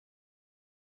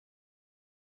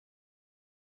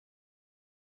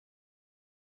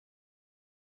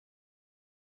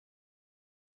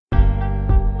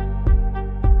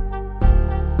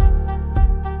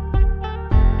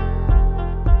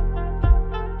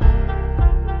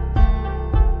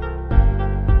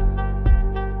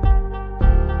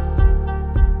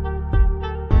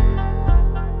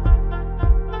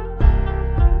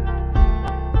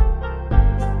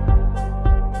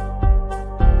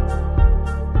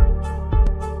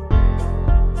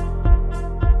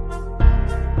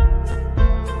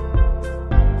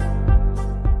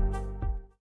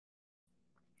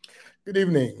Good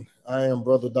evening. I am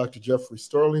Brother Dr. Jeffrey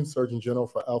Sterling, Surgeon General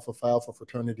for Alpha Phi Alpha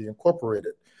Fraternity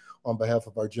Incorporated. On behalf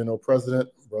of our General President,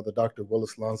 Brother Dr.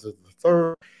 Willis Lanza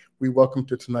III, we welcome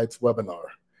to tonight's webinar.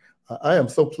 I am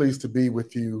so pleased to be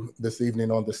with you this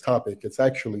evening on this topic. It's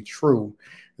actually true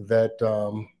that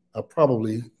I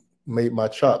probably made my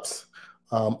chops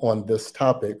on this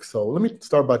topic. So let me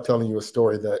start by telling you a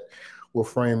story that will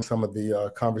frame some of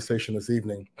the conversation this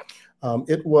evening.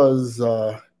 It was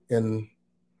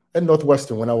at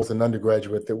Northwestern when I was an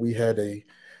undergraduate that we had the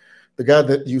guy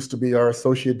that used to be our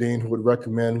associate dean who would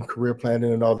recommend career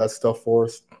planning and all that stuff for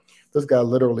us. This guy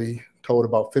literally told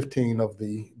about 15 of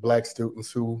the Black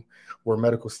students who were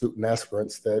medical student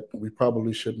aspirants that we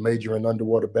probably should major in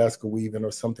underwater basket weaving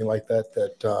or something like that,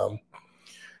 that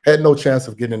had no chance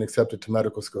of getting accepted to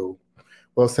medical school.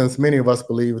 Well, since many of us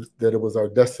believed that it was our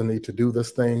destiny to do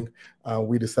this thing,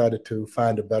 we decided to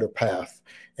find a better path.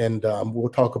 And we'll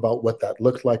talk about what that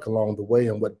looked like along the way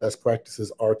and what best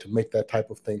practices are to make that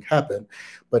type of thing happen.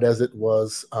 But as it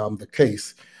was the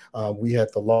case, we had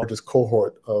the largest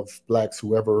cohort of Blacks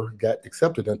who ever got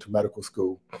accepted into medical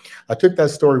school. I took that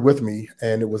story with me,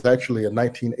 and it was actually in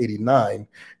 1989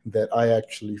 that I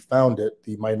actually founded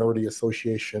the Minority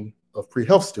Association of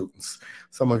Pre-Health Students.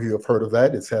 Some of you have heard of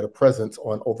that. It's had a presence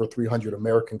on over 300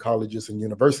 American colleges and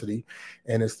universities,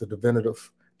 and it's the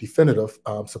definitive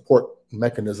support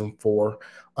mechanism for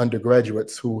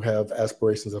undergraduates who have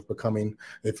aspirations of becoming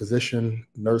a physician,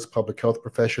 nurse, public health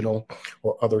professional,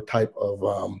 or other type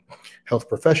of health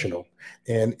professional.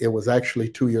 And it was actually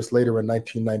 2 years later in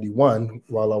 1991,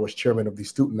 while I was chairman of the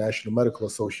Student National Medical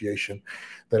Association,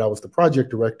 that I was the project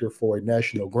director for a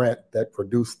national grant that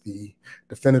produced the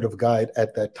definitive guide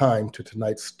at that time to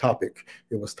tonight's topic.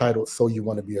 It was titled, So You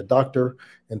Want to Be a Doctor?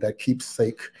 And that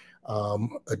keepsake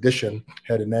edition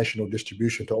had a national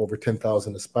distribution to over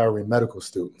 10,000 aspiring medical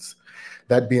students.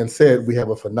 That being said, we have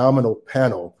a phenomenal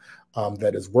panel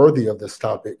that is worthy of this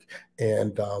topic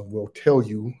and will tell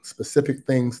you specific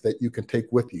things that you can take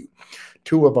with you.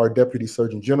 Two of our deputy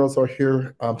surgeon generals are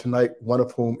here tonight, one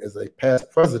of whom is a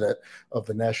past president of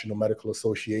the National Medical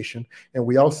Association. And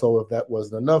we also, if that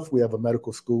wasn't enough, we have a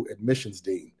medical school admissions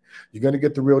dean. You're going to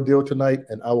get the real deal tonight,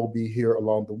 and I will be here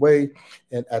along the way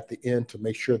and at the end to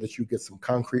make sure that you get some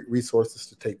concrete resources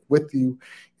to take with you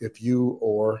if you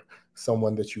or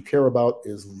someone that you care about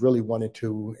is really wanting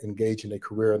to engage in a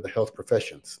career in the health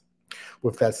professions.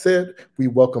 With that said, we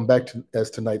welcome back as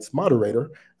tonight's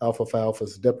moderator, Alpha Phi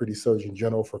Alpha's Deputy Surgeon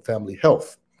General for Family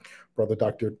Health. Brother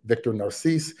Dr. Victor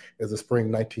Narcisse is a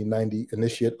spring 1990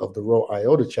 initiate of the Rho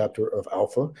Iota chapter of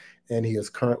Alpha, and he is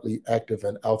currently active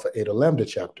in Alpha Eta Lambda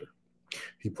chapter.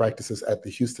 He practices at the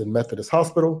Houston Methodist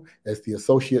Hospital as the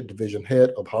Associate Division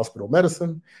Head of Hospital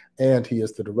Medicine, and he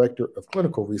is the Director of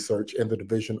Clinical Research in the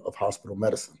Division of Hospital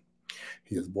Medicine.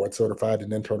 He is board certified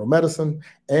in internal medicine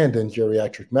and in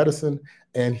geriatric medicine,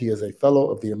 and he is a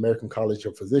fellow of the American College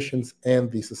of Physicians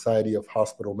and the Society of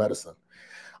Hospital Medicine.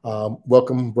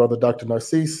 Welcome, Brother Dr.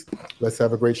 Narcisse. Let's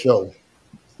have a great show.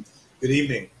 Good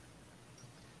evening.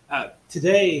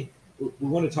 Today, we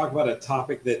want to talk about a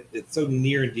topic that it's so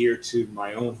near and dear to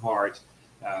my own heart.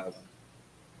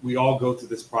 We all go through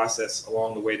this process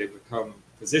along the way to become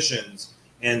physicians,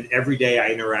 and every day I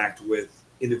interact with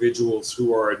individuals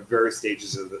who are at various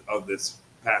stages of this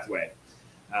pathway.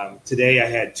 Today I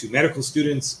had two medical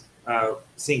students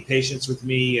seeing patients with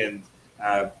me and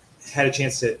had a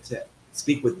chance to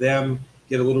speak with them,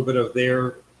 get a little bit of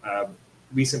their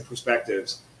recent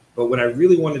perspectives. But what I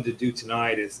really wanted to do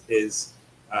tonight is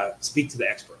speak to the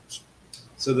experts.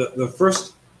 So the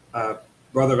first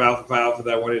brother of Alpha Phi Alpha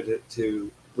that I wanted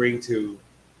to bring to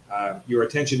your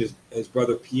attention is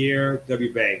Brother Pierre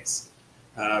W. Banks.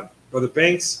 Brother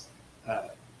Banks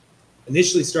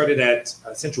initially started at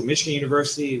Central Michigan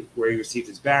University, where he received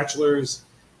his bachelor's,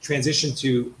 transitioned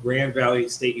to Grand Valley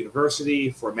State University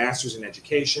for a master's in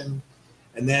education,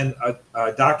 and then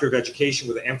a doctor of education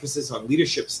with an emphasis on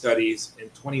leadership studies in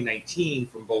 2019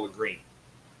 from Bowling Green.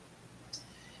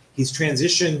 He's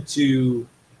transitioned to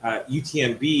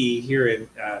UTMB here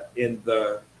in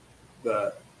the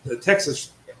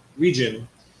Texas region,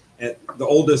 at the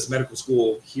oldest medical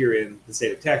school here in the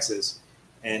state of Texas,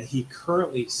 and he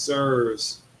currently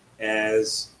serves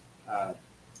as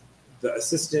the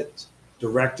assistant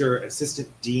director, assistant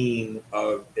dean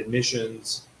of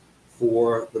admissions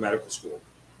for the medical school.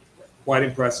 Quite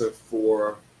impressive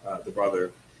for the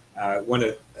brother. I want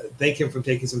to thank him for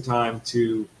taking some time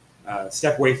to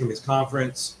step away from his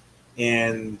conference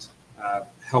and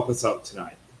help us out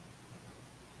tonight.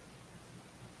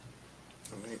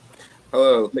 All right.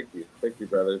 Hello, thank you,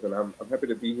 brothers, and I'm happy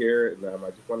to be here. And I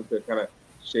just wanted to kind of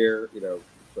share,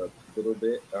 a little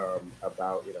bit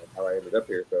about how I ended up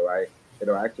here. So I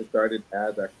actually started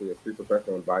as actually a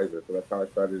pre-professional advisor. So that's how I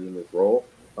started in this role.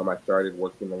 I started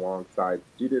working alongside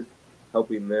students,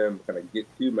 helping them kind of get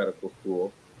to medical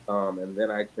school. And then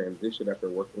I transitioned after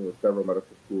working with several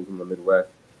medical schools in the Midwest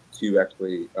to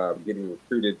actually getting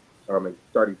recruited and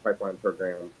starting pipeline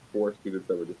programs for students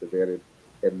that were disadvantaged,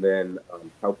 and then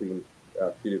helping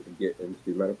students get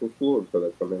into medical school. And so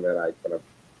that's something that I kind of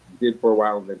did for a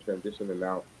while and then transitioned. And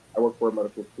now I work for a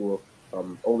medical school,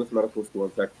 oldest medical school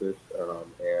in Texas,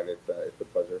 and it's a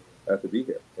pleasure to be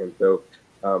here. And so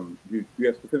do you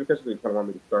have specific questions, or you kind of want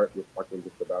me to start with talking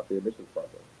just about the admissions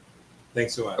process?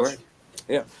 Thanks so much. All right.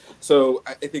 Yeah. So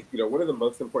I think, one of the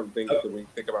most important things that when you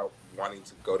think about wanting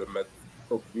to go to med.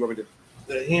 Oh, you want me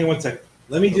to? Hang on one second.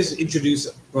 Let me just introduce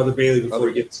Brother Bailey before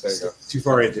we get too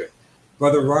far into it.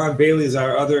 Brother Ron Bailey is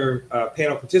our other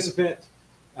panel participant.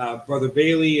 Brother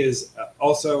Bailey is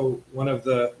also one of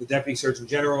the Deputy Surgeon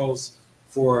Generals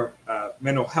for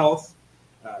mental health.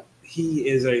 He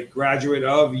is a graduate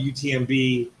of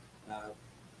UTMB,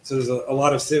 so there's a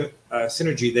lot of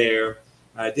synergy there.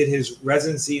 Did his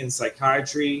residency in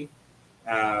psychiatry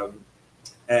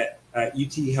at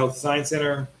UT Health Science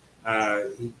Center.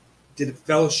 He did a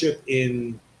fellowship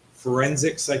in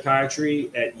forensic psychiatry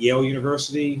at Yale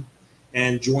University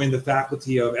and joined the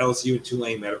faculty of LSU at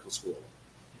Tulane Medical School.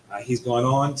 He's gone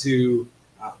on to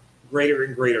greater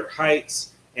and greater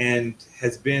heights and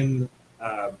has been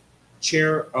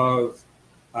chair of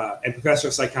and professor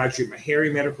of psychiatry at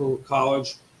Meharry Medical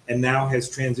College, and now has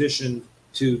transitioned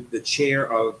to the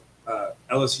chair of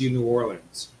LSU New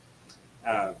Orleans.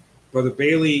 Brother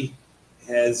Bailey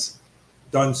has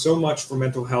done so much for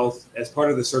mental health as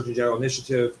part of the Surgeon General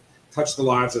Initiative, touched the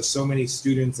lives of so many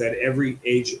students at every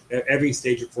age, at every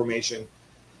stage of formation.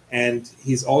 And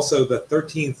he's also the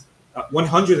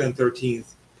 113th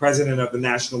president of the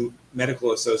National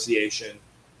Medical Association.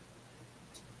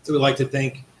 So we'd like to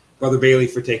thank Brother Bailey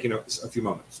for taking a few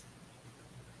moments.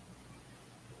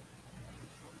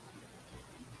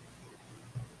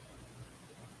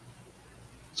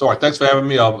 So, thanks for having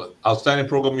me. Outstanding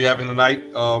program you're having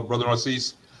tonight, Brother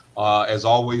Narcisse. As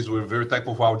always, we're very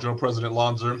thankful for our General President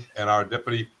Lonzer and our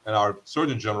Deputy and our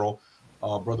Surgeon General,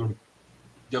 Brother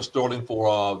Jeff Sterling,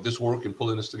 for this work and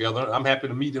pulling this together. I'm happy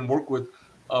to meet and work with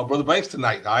Brother Banks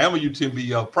tonight. I am a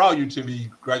UTMB, proud UTMB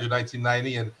graduate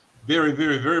 1990, and very,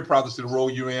 very, very proud to see the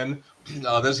role you're in.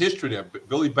 There's history there.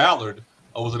 Billy Ballard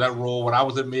was in that role when I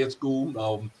was at med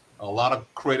school. A lot of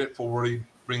credit for really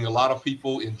bringing a lot of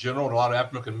people in general, and a lot of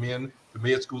African men to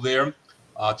med school there.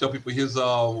 Tell people his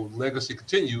legacy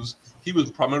continues. He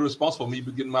was primarily responsible for me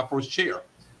getting my first chair.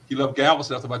 He left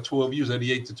Galveston after about 12 years,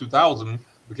 88 to 2000,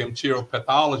 became chair of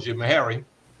pathology at Meharry,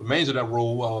 remains in that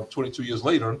role 22 years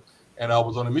later, and I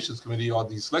was on the admissions committee, or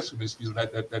the selection committee,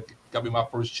 that got me my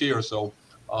first chair. So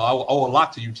I owe a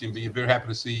lot to UTMB, and very happy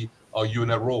to see you in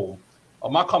that role.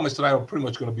 My comments tonight are pretty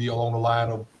much going to be along the line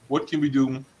of what can we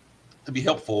do to be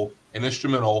helpful and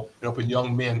instrumental in helping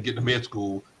young men get to med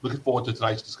school. Looking forward to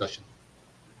tonight's discussion.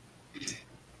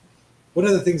 One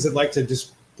of the things I'd like to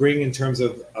just bring in terms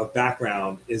of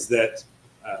background is that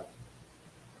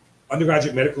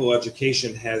undergraduate medical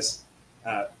education has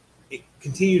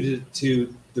continued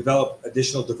to develop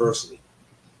additional diversity.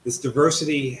 This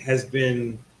diversity has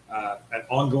been an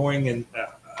ongoing and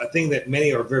a thing that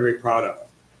many are very, very proud of.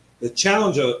 The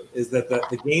challenge is that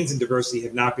the gains in diversity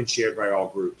have not been shared by all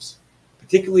groups.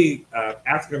 Particularly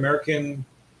African-American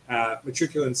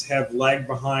matriculants have lagged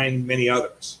behind many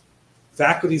others.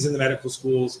 Faculties in the medical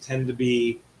schools tend to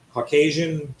be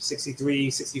Caucasian, 63,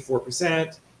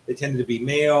 64%. They tend to be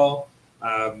male,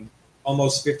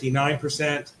 almost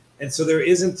 59%. And so there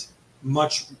isn't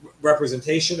much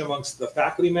representation amongst the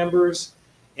faculty members.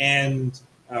 And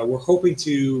we're hoping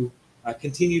to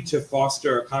continue to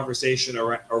foster a conversation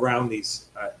around these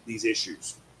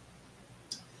issues.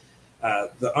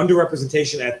 The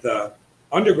underrepresentation at the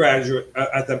undergraduate,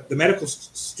 at the medical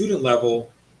student level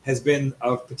has been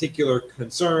of particular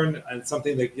concern, and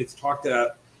something that gets talked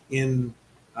about in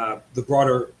the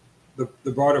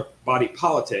broader body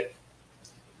politic.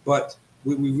 But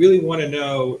what we really want to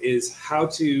know is how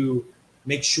to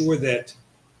make sure that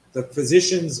the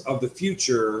physicians of the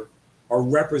future are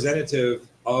representative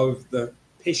of the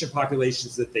patient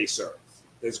populations that they serve.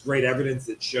 There's great evidence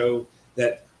that show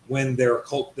that when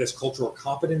there's cultural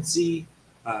competency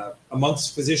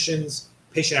amongst physicians,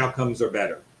 patient outcomes are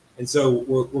better. And so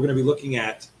we're going to be looking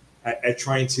at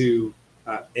trying to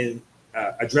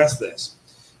address this.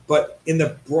 But in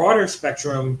the broader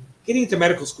spectrum, getting into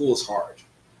medical school is hard.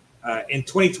 In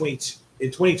 2020,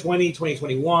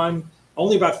 2021,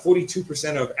 only about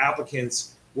 42% of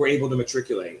applicants were able to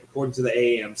matriculate, according to the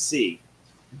AAMC.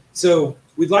 So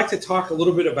we'd like to talk a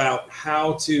little bit about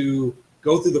how to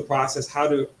go through the process, how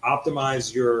to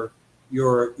optimize your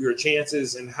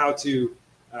chances, and how to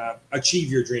achieve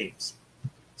your dreams.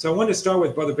 So I wanted to start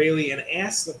with Brother Bailey and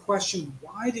ask the question: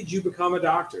 why did you become a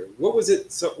doctor? What was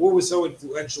so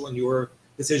influential in your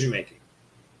decision making?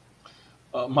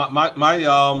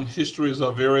 My history is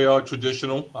very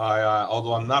traditional.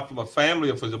 Although I'm not from a family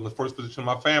of physicians, I'm the first physician in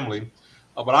my family,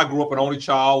 but I grew up an only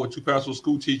child with two parents who were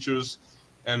school teachers,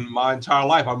 and my entire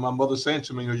life, my mother saying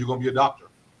to me, "You're going to be a doctor."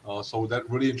 So that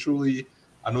really and truly,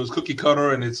 I know it's cookie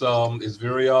cutter and it's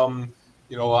very out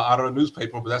of the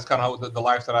newspaper, but that's kind of the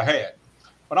life that I had.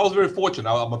 But I was very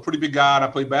fortunate. I'm a pretty big guy, and I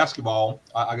played basketball.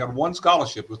 I got one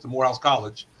scholarship. It was to Morehouse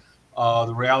College.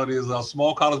 The reality is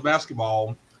small college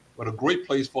basketball, but a great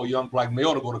place for a young black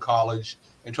male to go to college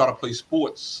and try to play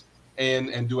sports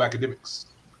and do academics.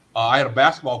 I had a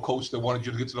basketball coach that wanted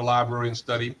you to get to the library and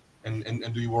study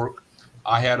and do your work.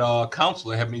 I had a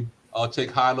counselor that had me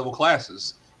take high-level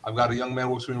classes. I've got a young man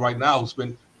who works for me right now who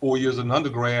spent 4 years as an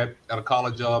undergrad at a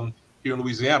college here in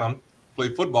Louisiana,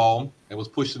 played football, and was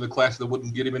pushed into classes that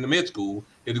wouldn't get him into med school.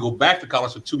 He had to go back to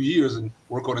college for 2 years and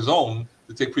work on his own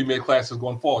to take pre-med classes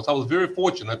going forward. So I was very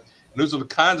fortunate. And those are the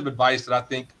kinds of advice that I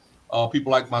think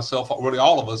people like myself, really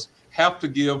all of us, have to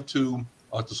give to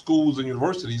schools and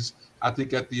universities, I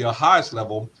think at the highest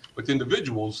level, with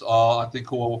individuals, I think,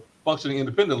 who are functioning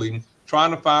independently,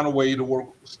 trying to find a way to work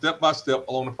step by step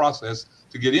along the process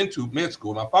to get into med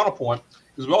school. My final point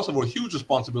is we also have a huge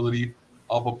responsibility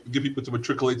of get people to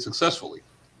matriculate successfully.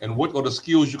 And what are the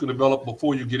skills you can develop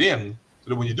before you get in, so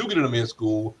that when you do get into med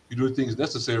school, you do the things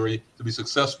necessary to be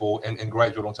successful and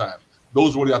graduate on time.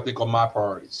 Those really, I think, are my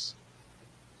priorities.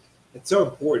 It's so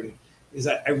important. Is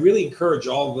that I really encourage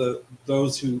all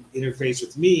those who interface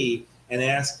with me and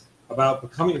ask about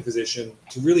becoming a physician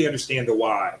to really understand the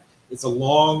why. It's a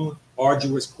long,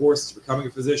 arduous course to becoming a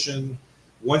physician.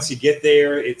 Once you get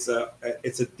there, it's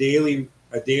a daily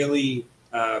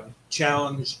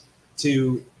challenge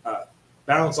to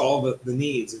balance all the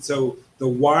needs. And so the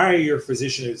why you're a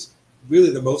physician is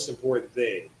really the most important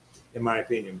thing, in my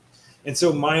opinion. And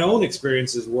so my own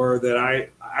experiences were that I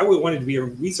wanted to be a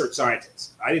research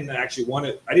scientist. I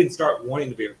didn't start wanting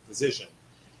to be a physician.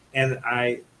 And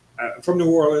from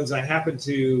New Orleans, I happened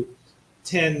to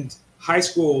attend high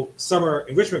school summer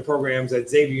enrichment programs at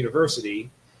Xavier University.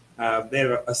 They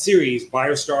have a series,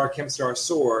 BioStar, ChemStar,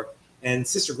 SOAR, and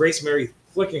Sister Grace Mary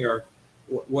Flickinger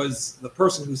was the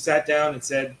person who sat down and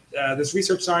said, this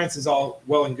research science is all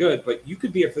well and good, but you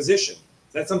could be a physician.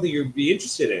 Is that something you'd be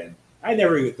interested in? I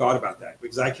never even thought about that,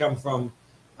 because I come from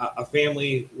a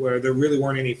family where there really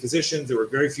weren't any physicians. There were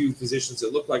very few physicians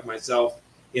that looked like myself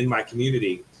in my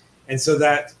community. And so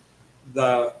that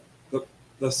the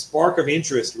spark of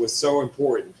interest was so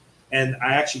important. And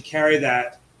I actually carry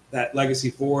that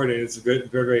legacy forward, and it's very,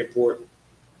 very, very important.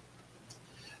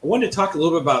 I wanted to talk a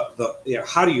little bit about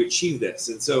how do you achieve this?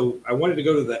 And so I wanted to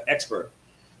go to the expert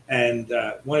and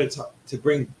wanted to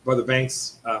bring Brother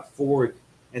Banks forward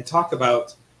and talk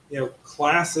about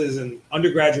classes and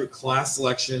undergraduate class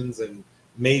selections and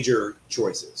major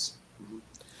choices.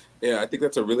 Yeah, I think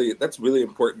that's really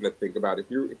important to think about. If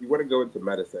you want to go into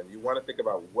medicine, you want to think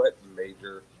about what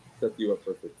major sets you up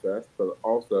for success, but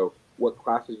also what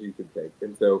classes you can take.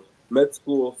 And so med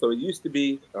school, so it used to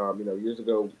be, years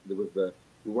ago,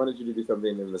 we wanted you to do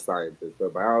something in the sciences. So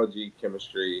biology,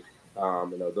 chemistry,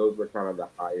 those were kind of the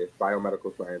highest.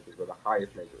 Biomedical sciences were the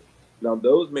highest majors. Now,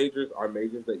 those majors are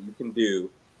majors that you can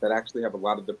do that actually have a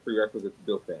lot of the prerequisites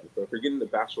built in. So if you're getting the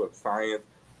Bachelor of Science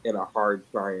in a hard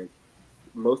science,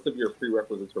 most of your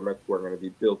prerequisites for med school are going to be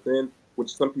built in,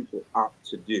 which some people opt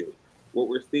to do. What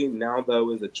we're seeing now,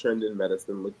 though, is a trend in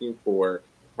medicine looking for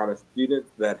kind of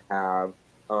students that have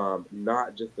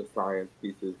not just the science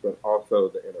pieces, but also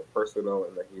the interpersonal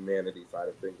and the humanity side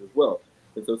of things as well.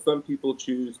 And so some people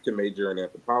choose to major in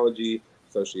anthropology,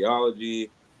 sociology.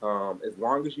 As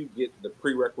long as you get the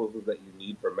prerequisites that you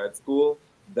need for med school,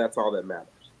 that's all that matters.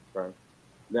 Right?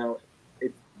 Now,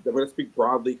 I'm going to speak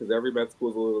broadly because every med school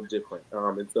is a little different.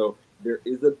 And so there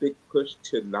is a big push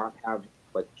to not have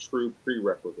true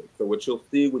prerequisites. So what you'll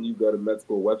see when you go to med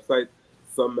school websites,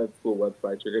 some med school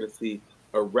websites, you're going to see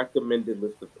a recommended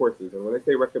list of courses. And when they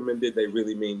say recommended, they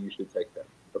really mean you should take them.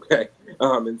 Okay.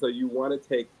 And so you want to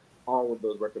take all of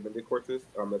those recommended courses.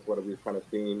 That's what we've kind of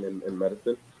seen in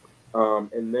medicine.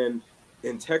 And then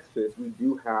in Texas, we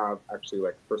do have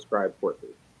actually prescribed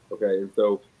courses. Okay. And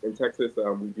so in Texas, we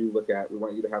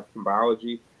want you to have some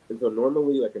biology. And so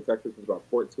normally, in Texas, it's about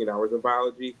 14 hours of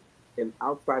biology. And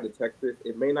outside of Texas,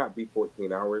 it may not be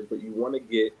 14 hours, but you want to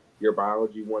get your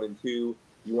biology 1 and 2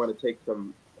 You want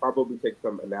to probably take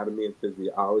some anatomy and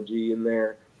physiology in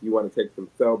there. You want to take some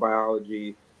cell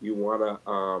biology. You want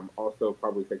to also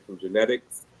probably take some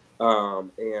genetics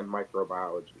and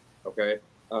microbiology. Okay,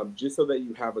 just so that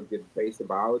you have a good base of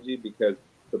biology, because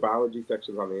the biology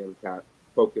sections on the MCAT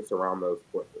focus around those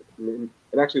courses. And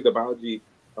actually, the biology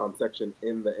section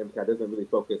in the MCAT doesn't really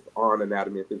focus on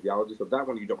anatomy and physiology, so that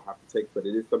one you don't have to take, but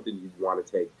it is something you want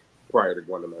to take prior to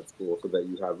going to med school so that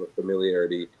you have a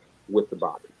familiarity with the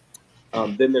body.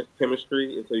 Then there's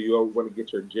chemistry, and so you want to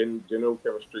get your general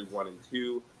chemistry 1 and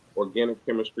 2, organic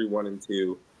chemistry 1 and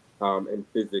 2, and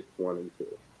physics 1 and 2,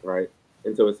 right?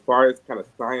 And so as far as kind of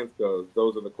science goes,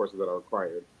 those are the courses that are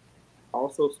required.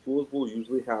 Also, schools will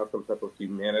usually have some type of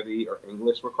humanity or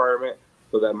English requirement.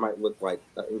 So that might look like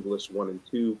English 1 and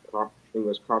 2,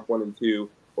 English Comp 1 and 2,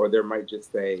 or there might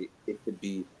just say it could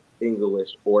be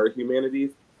English or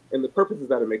humanities. And the purpose is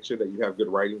that to make sure that you have good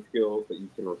writing skills, that you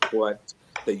can reflect,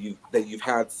 that you've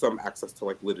had some access to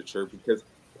like literature, because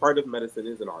part of medicine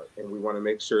is an art, and we want to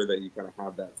make sure that you kind of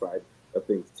have that side of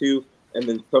things too. And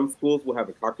then some schools will have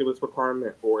a calculus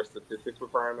requirement or a statistics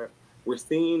requirement. We're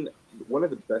seeing one of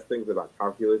the best things about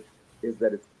calculus is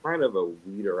that it's kind of a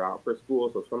weeder out for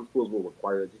schools. So some schools will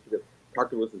require it just because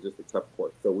calculus is just a tough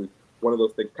course. So one of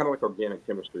those things, kind of like organic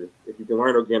chemistry. If you can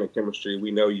learn organic chemistry, we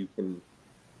know you can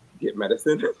get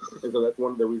medicine. And so that's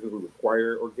one of the reasons we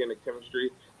require organic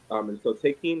chemistry. And so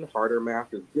taking harder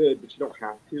math is good, but you don't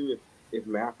have to. If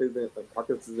math isn't, like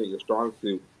calculus isn't your strong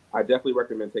suit, I definitely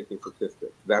recommend taking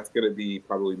statistics. That's going to be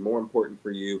probably more important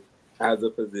for you as a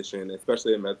physician,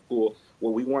 especially in med school.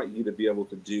 What we want you to be able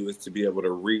to do is to be able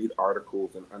to read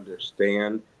articles and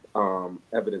understand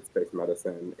evidence-based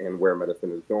medicine and where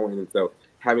medicine is going. And so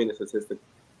having a statistics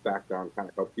background kind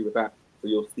of helps you with that. So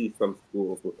you'll see some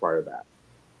schools require that.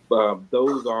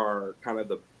 Those are kind of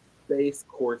the base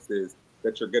courses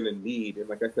that you're going to need. And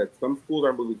like I said, some schools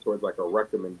are moving towards like a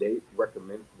recommendation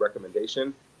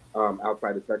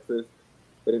outside of Texas.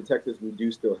 But in Texas, we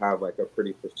do still have like a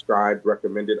pretty prescribed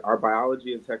recommended. Our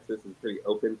biology in Texas is pretty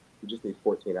open. You just need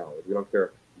 14 hours. We don't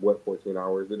care what 14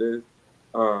 hours it is.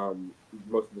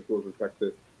 Most of the schools in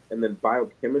Texas. And then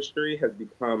biochemistry has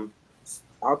become,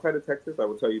 outside of Texas, I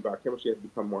will tell you biochemistry has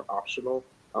become more optional.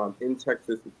 In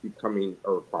Texas, it's becoming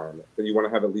a requirement. So you want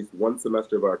to have at least 1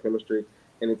 semester of biochemistry.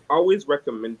 And it's always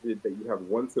recommended that you have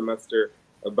 1 semester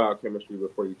of biochemistry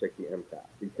before you take the MCAT,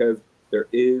 because there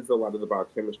is a lot of the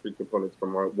biochemistry components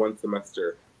from 1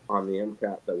 semester on the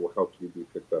MCAT that will help you be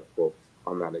successful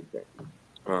on that exam.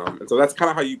 And so that's kind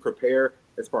of how you prepare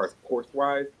as far as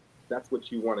course-wise. That's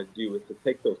what you want to do, is to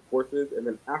take those courses. And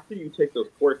then after you take those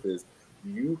courses,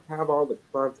 you have all the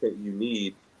content you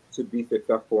need to be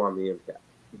successful on the MCAT.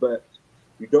 But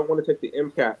you don't want to take the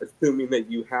MCAT assuming that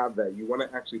you have that. You want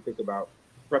to actually think about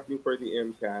prepping for the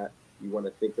MCAT. You want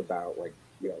to think about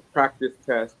practice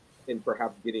tests, and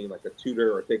perhaps getting like a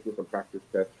tutor or taking some practice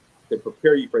tests to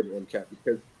prepare you for the MCAT,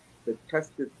 because the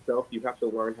test itself, you have to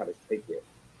learn how to take it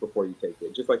before you take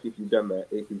it. Just like if you've done the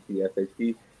ACT,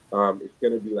 SAT, it's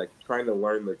going to be like trying to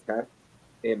learn the test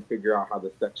and figure out how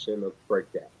the sections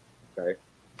break down, okay?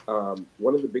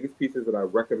 One of the biggest pieces that I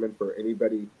recommend for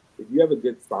anybody, if you have a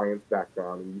good science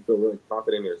background and you feel really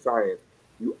confident in your science,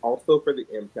 you also for the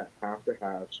MCAT have to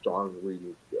have strong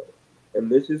reading skills. And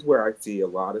this is where I see a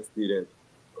lot of students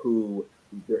who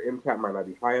their MCAT might not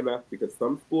be high enough, because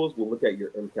some schools will look at your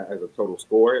MCAT as a total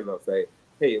score and they'll say,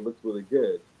 hey, it looks really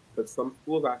good. But some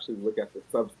schools actually look at the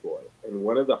sub-score. And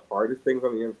one of the hardest things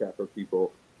on the MCAT for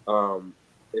people,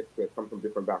 if they come from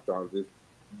different backgrounds, is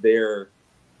their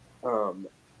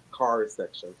CARS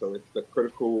section. So it's the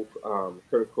critical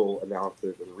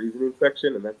analysis and reasoning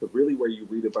section. And that's really where you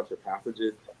read a bunch of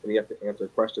passages and you have to answer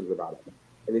questions about them.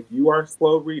 And if you are a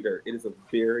slow reader, it is a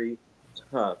very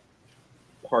tough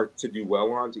part to do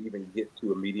well on, to even get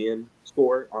to a median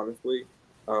score, honestly.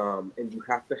 And you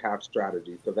have to have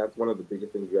strategy. So that's one of the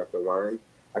biggest things you have to learn.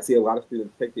 I see a lot of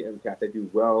students take the MCAT, they do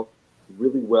well,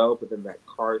 really well, but then that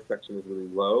CARS section is really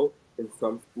low. And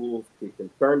some schools get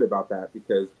concerned about that,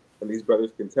 because, and these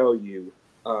brothers can tell you,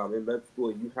 in med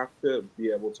school, you have to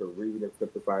be able to read and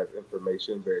synthesize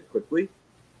information very quickly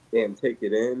and take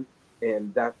it in.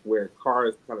 And that's where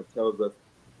CARS kind of tells us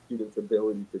students'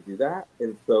 ability to do that.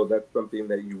 And so that's something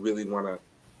that you really want to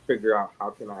figure out,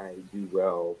 how can I do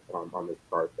well on this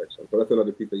CARS section. So that's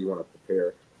another piece that you want to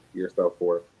prepare yourself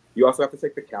for. You also have to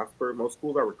take the CASPER. Most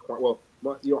schools are required, well,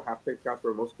 you don't have to take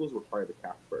CASPER. Most schools require the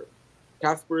CASPER.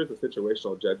 CASPER is a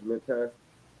situational judgment test,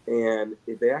 and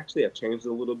they actually have changed it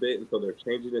a little bit, and so they're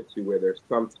changing it to where there's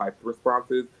some type of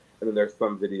responses, and then there's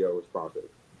some video responses.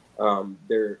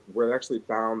 We're actually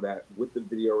found that with the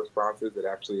video responses, it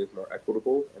actually is more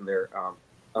equitable, and they're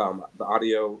the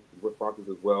audio responses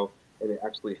as well, and it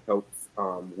actually helps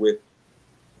with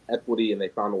equity, and they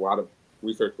found a lot of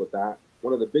research with that.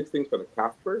 One of the big things for the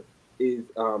Casper is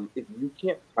if you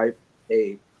can't type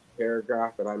a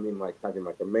paragraph, and I mean like typing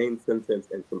like a main sentence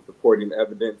and some supporting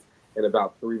evidence in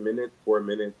about 3 minutes, 4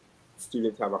 minutes,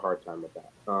 students have a hard time with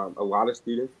that. A lot of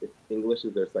students, if English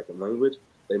is their second language,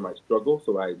 they might struggle.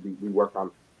 So we work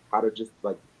on how to just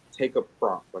like take a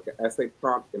prompt, like an essay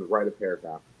prompt, and write a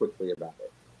paragraph quickly about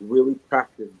it. Really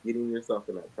practice getting yourself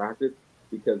in that practice,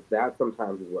 because that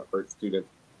sometimes is what hurts students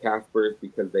Caspers,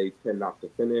 because they tend not to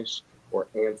finish or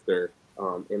answer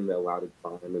in the allotted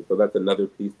time. And so that's another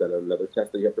piece, that another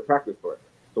test that you have to practice for.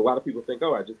 So a lot of people think,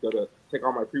 oh, I just go to take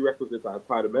all my prerequisites, I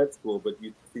apply to med school, but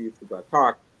you see since I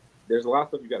talk, there's a lot of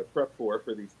stuff you got to prep for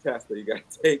these tests that you got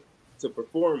to take to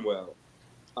perform well.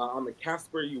 On the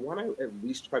Casper, you want to at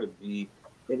least try to be,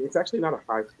 and it's actually not a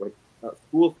high, like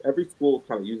schools, every school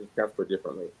kind of uses Casper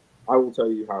differently. I will tell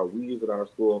you how we use it at our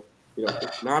school. You know,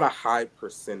 it's not a high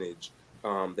percentage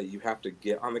that you have to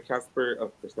get on the Casper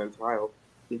of percentile.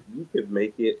 If you could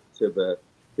make it to the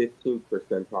 15th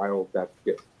percentile, that's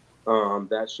good.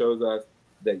 That shows us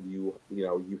that you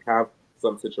have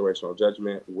some situational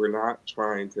judgment. We're not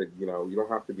trying to, you don't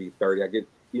have to be 30. I get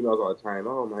emails all the time,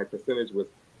 oh, my percentage was,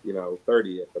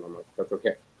 30th, and I'm like, that's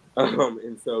okay.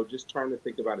 And so just trying to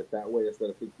think about it that way, instead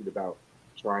of thinking about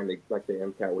trying to, like the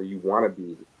MCAT, where you want to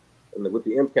be. And with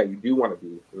the MCAT, you do want to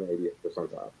be in the 80th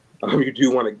percentile. You do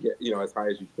want to get, as high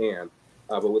as you can.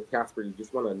 But with Casper, you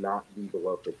just want to not be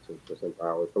below 15th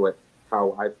percentile. So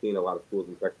how I've seen a lot of schools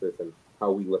in Texas and how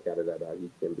we look at it at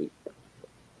UTMB.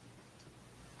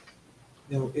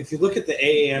 If you look at the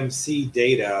AAMC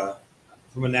data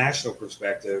from a national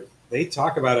perspective, they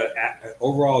talk about an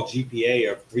overall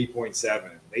GPA of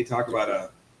 3.7. They talk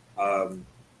about a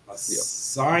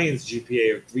science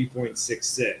GPA of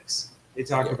 3.66. They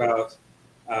talk about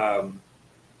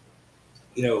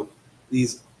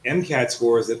these MCAT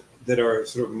scores that are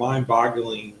sort of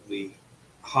mind-bogglingly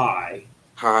high.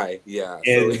 Yeah.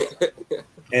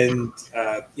 And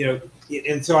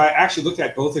and so I actually looked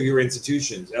at both of your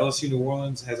institutions. LSU New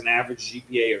Orleans has an average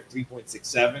GPA of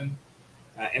 3.67.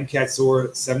 MCAT score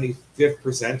 75th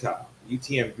percentile.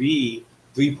 UTMB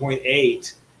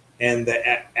 3.8, and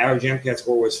the average MCAT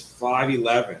score was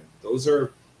 511. Those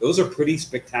are pretty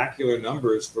spectacular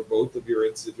numbers for both of your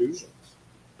institutions.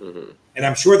 Mm-hmm. And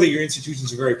I'm sure that your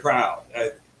institutions are very proud.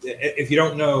 If you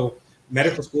don't know,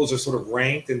 medical schools are sort of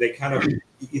ranked, and they kind of,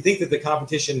 you think that the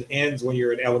competition ends when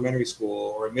you're in elementary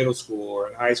school or in middle school or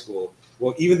in high school.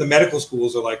 Well, even the medical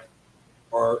schools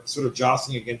are sort of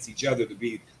jostling against each other to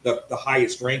be the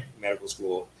highest ranked medical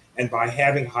school. And by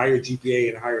having higher GPA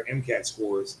and higher MCAT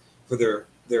scores for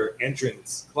their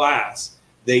entrance class,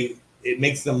 it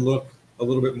makes them look a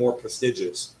little bit more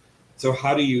prestigious. So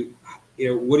how do you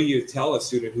what do you tell a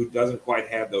student who doesn't quite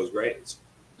have those grades?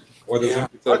 Or those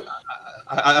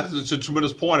That's a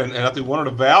tremendous point, and I think one of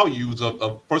the values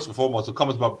of first and foremost, it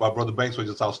comes by Brother Banks, was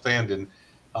just outstanding.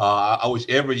 I wish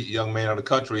every young man in the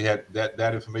country had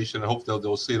that information, and hope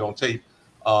they'll see it on tape,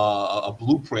 a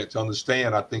blueprint to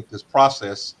understand, I think, this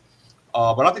process.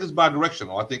 But I think it's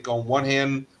bi-directional. I think on one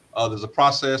hand, there's a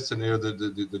process, and there are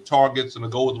the targets and the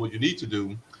goals of what you need to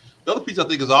do. The other piece, I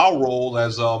think, is our role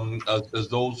as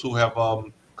those who have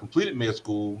completed med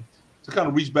school, to kind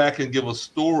of reach back and give a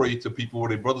story to people,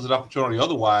 whether brothers in our fraternity or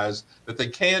otherwise, that they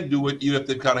can do it even if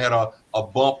they've kind of had a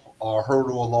bump or a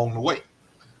hurdle along the way.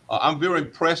 I'm very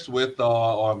impressed with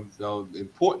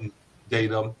important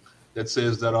data that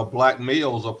says that Black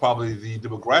males are probably the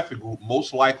demographic group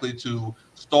most likely to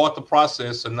start the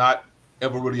process and not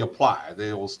ever really apply.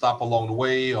 They will stop along the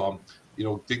way, or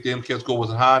think the MCAT score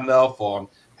wasn't high enough, or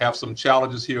have some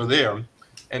challenges here or there.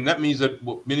 And that means that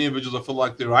many individuals feel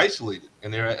like they're isolated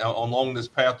and they're along this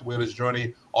pathway, this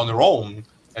journey on their own,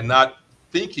 and not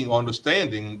thinking or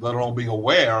understanding, let alone being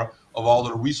aware of all of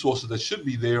the resources that should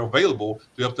be there available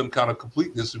to help them kind of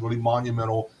complete this really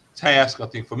monumental task, I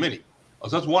think, for many. So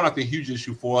that's one, I think, huge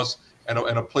issue for us, and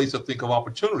a place, I think, of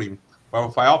opportunity for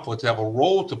Phi Alpha to have a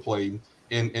role to play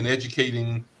in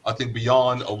educating, I think,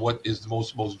 beyond of what is the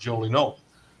most generally known.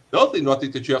 The other thing, I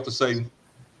think, that you have to say,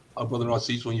 Brother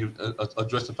Narcisse, when you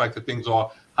address the fact that things are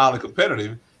highly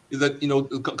competitive, is that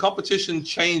competition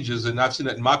changes, and I've seen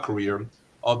that in my career.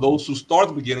 Those who start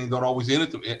at the beginning don't always end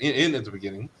at the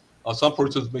beginning. Some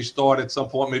persons may start at some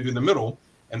point, maybe in the middle,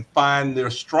 and find their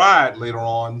stride later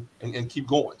on and keep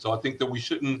going. So I think that we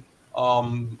should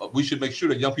make sure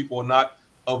that young people are not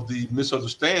of the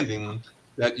misunderstanding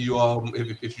that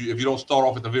if you don't start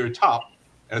off at the very top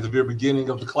and at the very beginning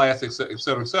of the class, et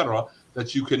cetera,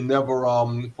 that you can never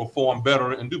perform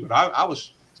better and do better. I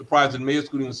was surprised in med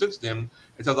school even since then,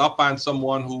 because I'll find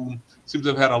someone who seems to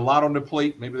have had a lot on their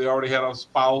plate. Maybe they already had a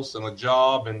spouse and a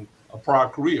job and a prior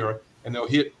career, and they'll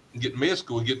hit and get med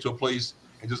school and get to a place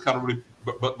and just kind of really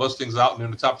bust things out and they're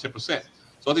in the top 10%.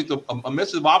 So I think a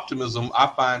message of optimism I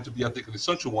find to be, I think, an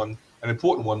essential one, an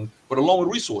important one, but along with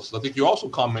resources. I think you also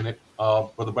commented,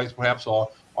 Brother Banks perhaps, or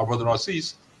Brother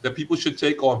Narcisse, that people should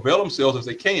take or avail themselves, if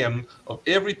they can, of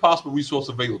every possible resource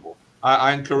available.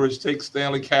 I encourage take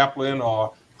Stanley Kaplan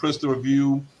or Princeton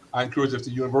Review. I encourage if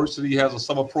the university has a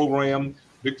summer program.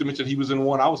 Victor mentioned he was in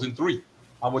one. I was in three.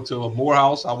 I went to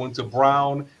Morehouse, I went to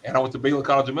Brown, and I went to Baylor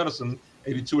College of Medicine,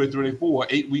 82, 83, 84,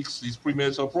 8 weeks, these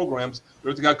pre-med programs,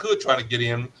 everything I could try to get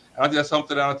in. And I think that's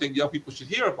something that I think young people should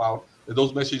hear about, that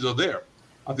those messages are there.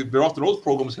 I think very often those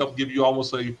programs help give you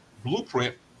almost a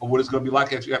blueprint of what it's going to be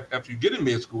like after you get in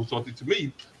med school. So I think, to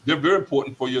me, they're very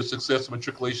important for your success and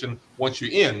matriculation once you're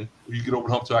in, if you get over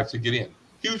the hump to actually get in.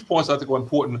 Huge points I think are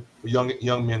important for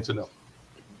young men to know.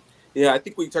 Yeah, I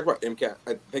think when you talk about MCAT,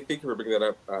 thank you for bringing that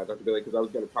up, Dr. Billy, because I was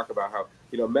going to talk about how,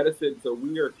 medicine, so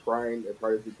we are trying as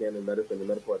hard as we can in medicine and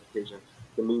medical education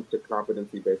to move to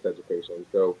competency-based education.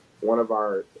 So one of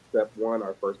our one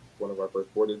of our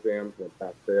first board exams went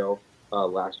pass-fail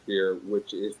last year,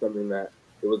 which is something that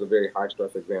it was a very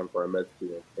high-stress exam for our med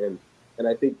students. And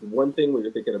I think one thing when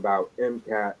you're thinking about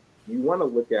MCAT, you want to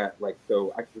look at,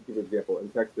 so I can give an example. In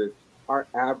Texas, our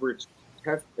average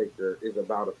test taker is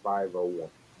about a 501.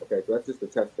 Okay, so that's just the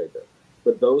test taker.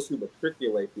 But those who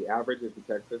matriculate, the average into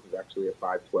Texas is actually a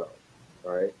 512,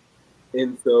 all right?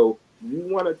 And so you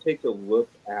want to take a look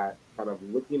at kind of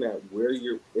looking at where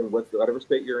you're in, whatever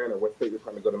state you're in or what state you're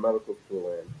trying to go to medical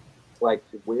school in. Like,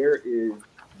 where is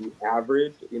the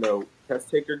average, test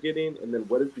taker getting, and then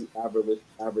what is the average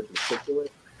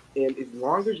matriculant? And as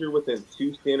long as you're within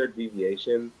 2 standard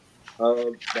deviations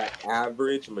of that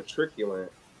average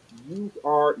matriculant, you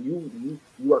are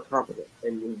competent,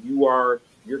 and you're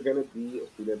going to be a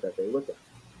student that they look at.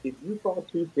 If you fall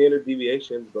 2 standard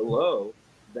deviations below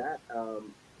that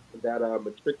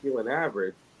matriculant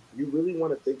average, you really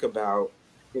want to think about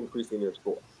increasing your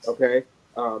score. Okay,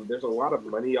 there's a lot of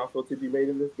money also to be made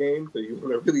in this game, so you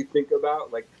want to really think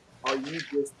about, like, are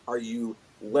you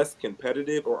less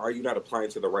competitive, or are you not applying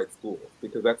to the right schools?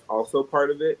 Because that's also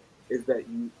part of it, is that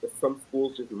some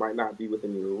schools just might not be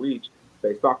within your reach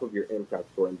based off of your MCAT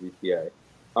score and GPA.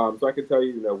 So I can tell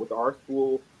you, with our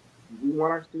school, we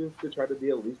want our students to try to be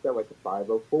at least at like a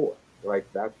 504.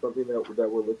 Like, that's something that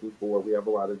we're looking for. We have a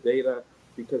lot of data,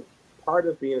 because part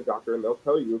of being a doctor, and they'll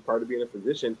tell you, part of being a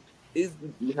physician is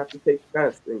you have to take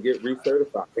tests and get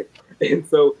recertified. And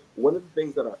so one of the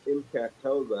things that our MCAT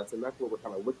tells us, and that's what we're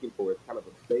kind of looking for, is kind of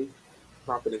a base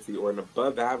competency or an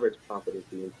above average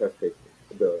competency in test taking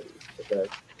abilities. Okay.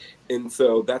 And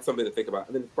so that's something to think about.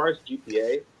 And then as far as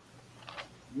GPA,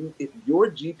 if your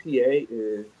GPA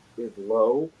is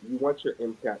low, you want your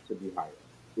MCAT to be higher.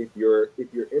 The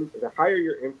higher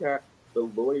your MCAT, the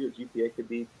lower your GPA could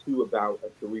be, to about a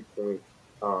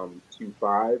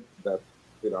 3.25. That's,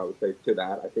 I would say to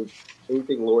that. I think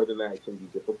anything lower than that can be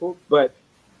difficult. But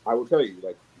I will tell you,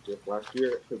 like, just last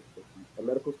year, because a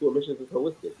medical school admissions is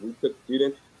holistic. We took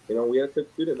students, we had a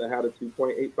student that had a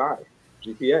 2.85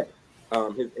 GPA.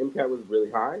 His MCAT was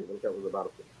really high. His MCAT was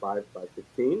about a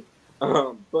 5.16.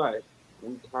 But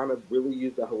we kind of really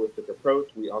used a holistic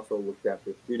approach. We also looked at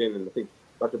the student, and I think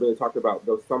Dr. Billy talked about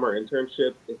those summer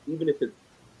internships. Even if it's,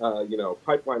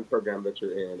 pipeline program that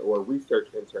you're in, or research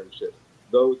internships,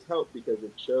 those help, because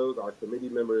it shows our committee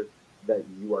members that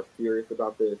you are serious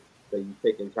about this, that you've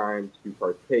taken time to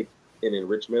partake in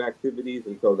enrichment activities,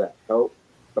 and so that helps.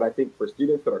 But I think for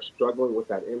students that are struggling with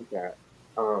that MCAT,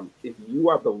 if you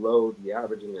are below the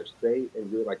average in your state, and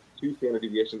you're like 2 standard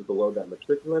deviations below that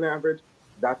matriculant average,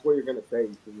 that's where you're going to say,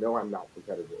 no, I'm not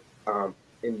competitive. And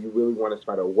you really want to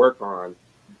try to work on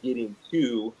getting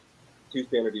to 2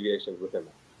 standard deviations within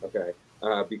that, okay?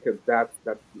 Because that's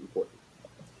important.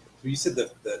 So you said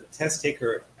the test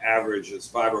taker average is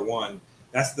 501.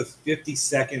 That's the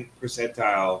 52nd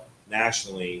percentile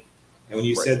nationally. And when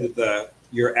you said that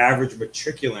your average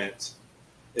matriculant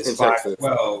is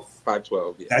 512.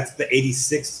 512, yeah. That's the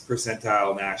 86th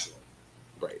percentile nationally.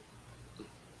 Right.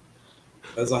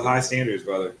 Those are high standards,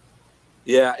 brother.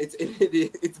 Yeah, it's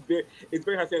very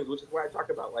high standards, which is why I talk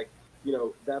about, like,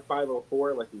 that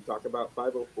 504, like we talk about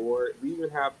 504. We even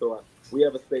have we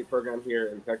have a state program here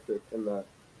in Texas, and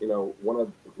one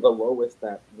of the lowest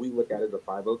that we look at is a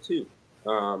 502,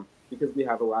 because we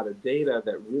have a lot of data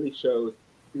that really shows.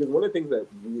 Because one of the things that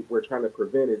we're trying to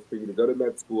prevent is for you to go to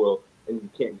med school and you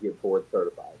can't get board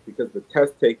certified, because the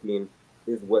test taking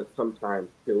is what sometimes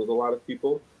kills a lot of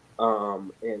people.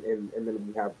 And then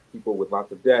we have people with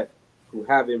lots of debt who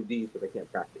have MDs but they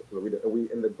can't practice.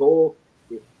 And the goal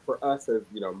for us as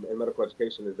in medical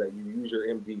education is that you use your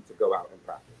MD to go out and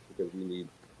practice, because we need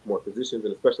more physicians,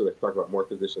 and especially let's talk about more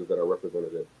physicians that are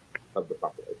representative of the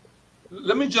population.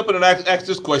 Let me jump in and ask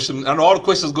this question. I know all the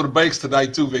questions go to Banks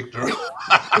tonight too, Victor.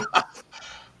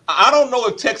 I don't know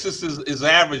if Texas is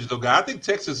average, though, guy. I think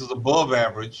Texas is above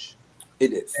average.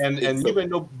 It is. And you may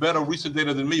know better recent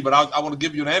data than me, but I want to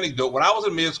give you an anecdote. When I was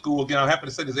in med school, again, I'm happy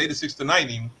to say this, 86 to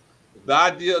 90,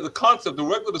 the concept, the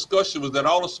regular discussion was that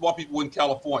all the smart people were in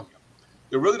California.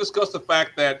 They really discussed the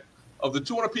fact that of the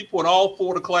 200 people in all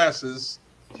 4 of the classes,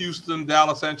 Houston,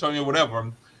 Dallas, San Antonio,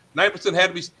 whatever, 90% had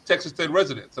to be Texas State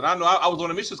residents. And I know I was on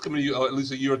the admissions committee at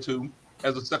least a year or two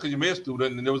as a second-year med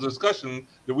student, and there was a discussion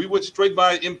that we went straight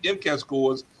by MCAT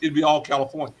scores, it'd be all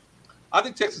California. I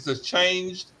think Texas has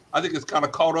changed. I think it's kind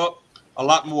of caught up. A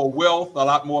lot more wealth, a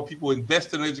lot more people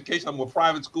invest in education, more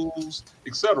private schools,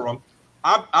 etc.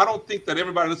 I don't think that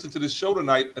everybody listening to this show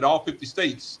tonight at all 50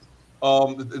 states,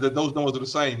 that those numbers are the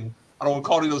same. I don't want to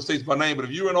call those states by name, but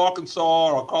if you're in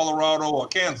Arkansas or Colorado or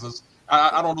Kansas,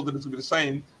 I don't know that it's going to be the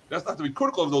same. That's not to be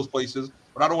critical of those places,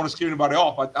 but I don't want to scare anybody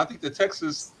off. I think that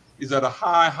Texas is at a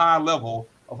high level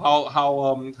of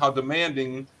how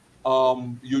demanding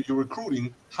you're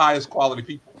recruiting highest quality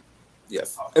people.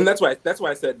 Yes, and that's why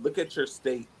I said look at your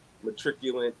state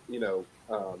matriculant,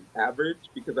 average,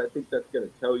 because I think that's going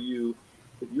to tell you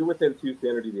if you're within 2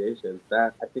 standard deviations,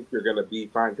 that I think you're going to be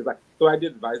fine. Because I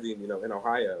did advising, in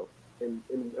Ohio, and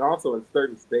also in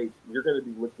certain states, you're going to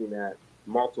be looking at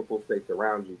multiple states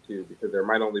around you too, because there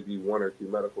might only be 1 or 2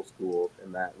 medical schools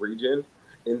in that region,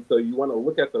 and so you want to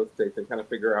look at those states and kind of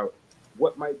figure out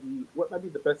what might be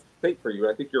the best state for you.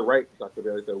 I think you're right, Dr.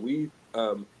 Bailey.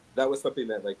 So that was something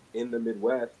that, like, in the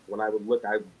Midwest, when I would look,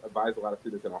 I advised a lot of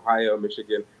students in Ohio,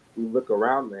 Michigan. We look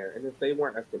around there, and if they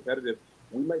weren't as competitive,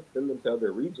 we might send them to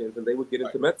other regions, and they would get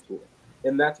into med school.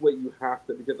 And that's what you have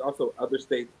to, because also other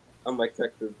states, unlike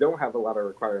Texas, don't have a lot of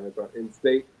requirements in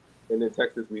state. And in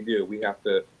Texas, we do. We have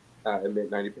to admit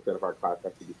 90% of our class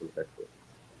has to be from Texas.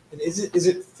 And is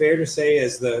it fair to say,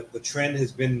 as the trend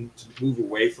has been to move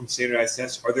away from standardized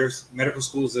tests, are there medical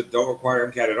schools that don't require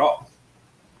MCAT at all?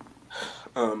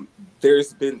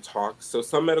 There's been talks. So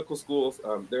some medical schools,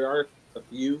 there are a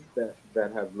few that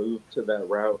have moved to that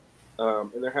route.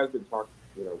 And there has been talk,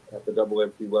 at the double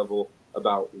MC level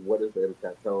about what does the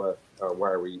MCAT tell us? Why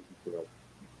are we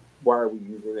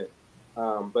using it?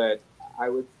 But I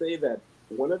would say that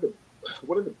one of the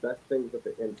best things that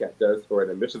the MCAT does for an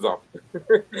admissions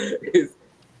officer is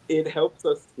it helps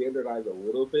us standardize a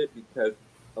little bit, because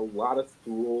a lot of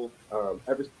schools,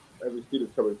 every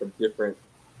student's coming from different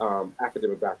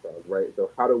academic backgrounds, right?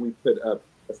 So how do we put up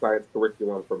a science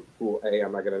curriculum from school A?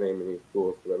 I'm not going to name any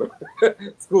schools,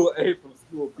 school A from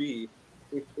school B.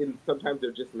 And sometimes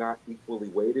they're just not equally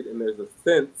weighted, and there's a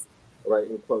sense, right,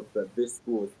 in quotes, that this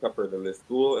school is tougher than this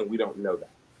school, and we don't know that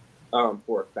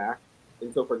for a fact.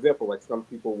 And so, for example, like some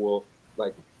people will,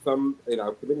 like some,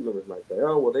 committee members might say,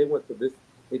 oh, well, they went to this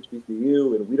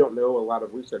HBCU, and we don't know a lot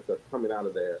of research that's coming out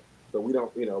of there. So we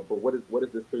don't, but what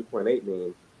does this 3.8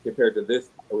 mean compared to this,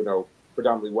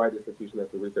 predominantly white institution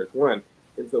that's the Research 1?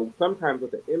 And so sometimes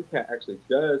what the MCAT actually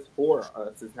does for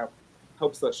us is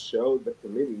helps us show the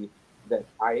committee that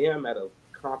I am at a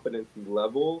competency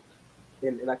level.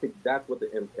 And I think that's what the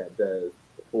MCAT does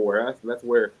for us. And that's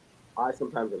where I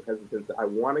sometimes am hesitant. I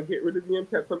want to get rid of the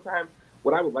MCAT sometimes.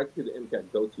 What I would like to see the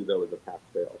MCAT go to, though, is a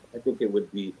pass-fail. I think it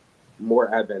would be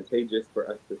more advantageous for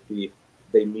us to see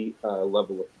they meet a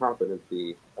level of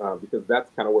competency, because that's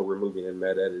kind of where we're moving in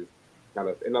med ed, is kind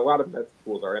of, and a lot of med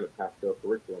schools are in a pass-fail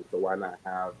curriculum, so why not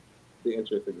have the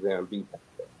entrance exam be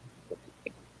pass-fail?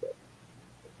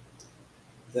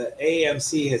 The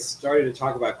AAMC has started to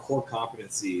talk about core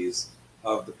competencies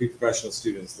of the pre-professional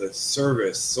students: the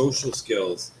service, social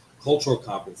skills, cultural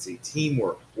competency,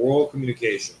 teamwork, oral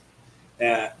communication,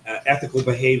 ethical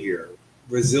behavior,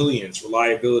 resilience,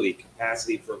 reliability,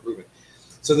 capacity for improvement.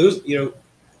 So those,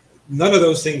 none of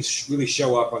those things really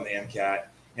show up on the MCAT,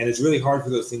 and it's really hard for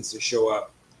those things to show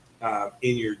up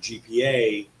in your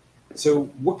GPA. So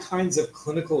what kind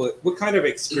of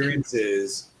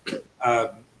experiences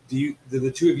do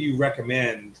the two of you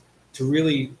recommend to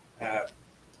really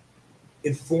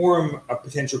inform a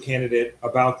potential candidate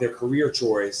about their career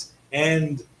choice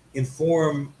and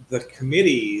inform the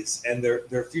committees and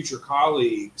their future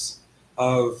colleagues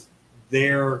of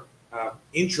their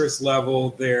interest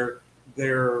level, their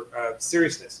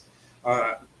seriousness?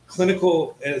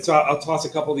 Clinical, and so I'll toss a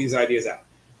couple of these ideas out.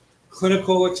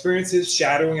 Clinical experiences,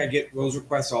 shadowing, I get those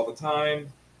requests all the time.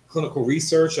 Clinical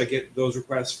research, I get those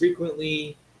requests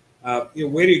frequently.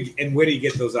 Where do you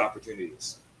get those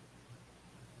opportunities?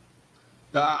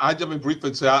 I jump in briefly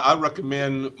and say I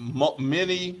recommend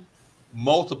many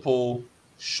multiple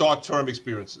short-term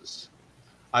experiences.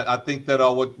 I think that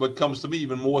what comes to me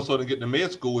even more so than getting to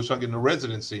med school is trying to get into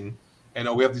residency.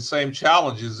 And we have the same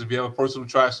challenges. If you have a person who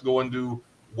tries to go and do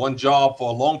one job for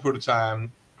a long period of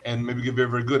time and maybe get very,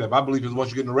 very good at it. My belief is once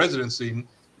you get into residency,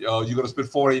 you're going to spend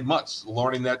 4 to 8 months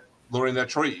learning that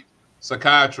trade,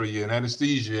 psychiatry and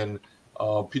anesthesia and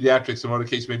pediatrics and whatever the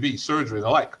case may be, surgery and the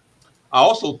like. I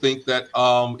also think that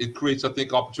it creates, I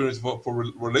think, opportunities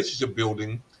for relationship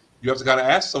building. You have to kind of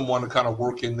ask someone to kind of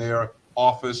work in their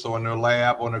office or in their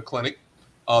lab or in their clinic.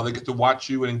 They get to watch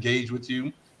you and engage with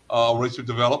you. Relationship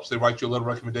develops. They write you a letter of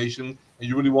recommendation, and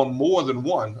you really want more than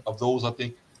one of those, I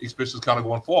think, experiences kind of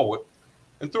going forward.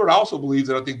 And third, I also believe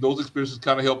that I think those experiences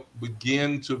kind of help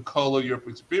begin to color your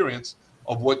experience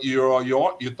of what your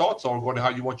thoughts are going to how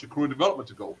you want your career development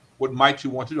to go. What might you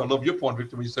want to do? I love your point,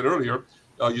 Victor. When you said earlier,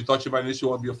 you thought you might initially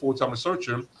want to be a full-time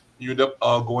researcher. You end up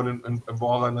going and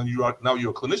involved, and then now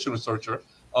you're a clinician researcher.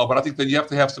 But I think that you have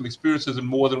to have some experiences in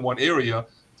more than one area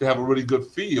to have a really good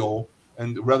feel,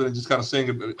 and rather than just kind of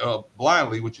saying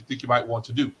blindly what you think you might want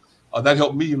to do. That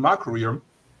helped me in my career,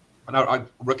 and I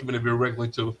recommend it very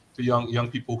regularly to young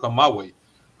people who come my way.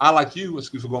 I, like you,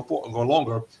 excuse me, going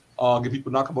longer, get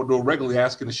people knocking on the door regularly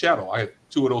asking the shadow. I had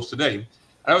 2 of those today. And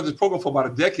I was this program for about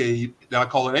a decade that I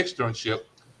call an externship,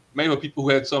 mainly with people who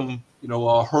had some,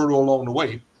 hurdle along the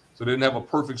way. So they didn't have a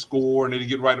perfect score and they didn't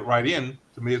get right in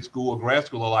to med school or grad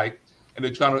school alike. And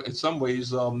they're trying to, in some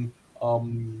ways,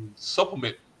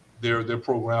 supplement their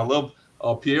program. I love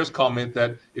Pierre's comment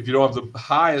that if you don't have the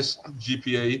highest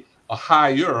GPA, a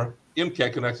higher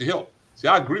MCAT can actually help. See,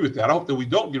 I agree with that. I hope that we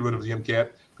don't get rid of the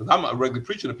MCAT because I'm regularly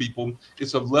preaching to people.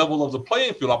 It's a level of the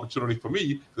playing field opportunity for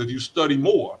me that if you study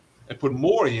more and put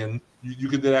more in, you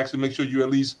can then actually make sure you're at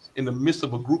least in the midst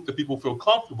of a group that people feel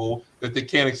comfortable that they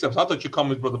can accept. So I thought your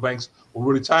comments, Brother Banks, were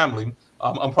really timely.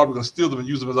 I'm probably going to steal them and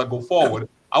use them as I go forward.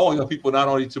 I want young people not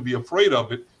only to be afraid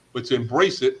of it, but to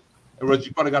embrace it. And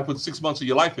you probably got to put 6 months of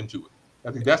your life into it.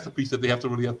 I think that's the piece that they have to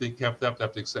really, I think, have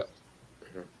to accept.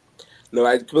 No,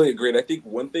 I completely agree. And I think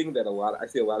one thing that I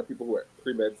see a lot of people who are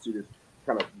pre-med students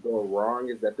kind of go wrong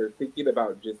is that they're thinking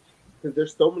about just, because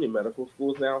there's so many medical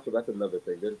schools now, so that's another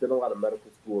thing. There's been a lot of medical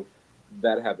schools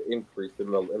that have increased in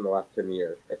the last 10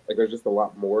 years. Like there's just a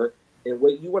lot more. And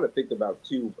what you want to think about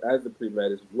too, as a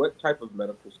pre-med, is what type of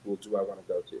medical school do I want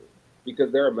to go to?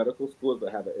 Because there are medical schools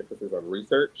that have an emphasis on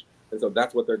research, and so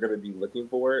that's what they're going to be looking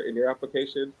for in your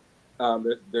application.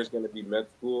 There's going to be med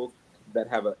schools that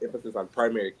have an emphasis on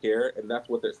primary care, and that's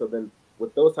what they're. So then,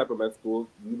 with those type of med schools,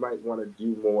 you might want to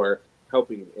do more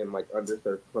helping in like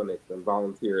underserved clinics and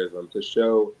volunteerism to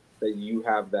show that you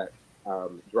have that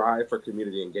drive for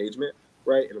community engagement,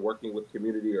 right, and working with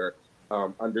community or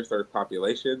underserved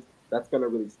populations. That's going to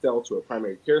really sell to a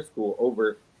primary care school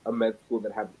over a med school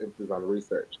that has emphasis on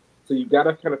research. So you got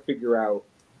to kind of figure out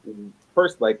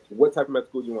first, like, what type of med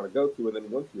school you want to go to, and then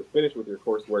once you're finished with your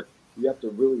coursework, you have to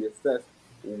really assess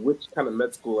which kind of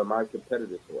med school am I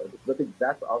competitive for. Because I think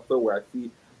that's also where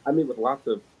I meet with lots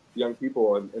of young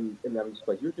people, and I'm just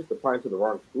like, you're just applying to the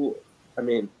wrong school. I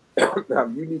mean,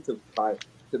 you need to apply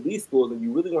to these schools, and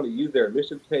you really want to use their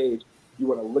admissions page. You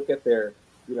want to look at their,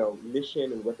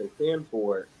 mission and what they stand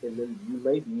for, and then you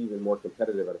may be even more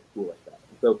competitive at a school like that.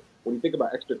 So when you think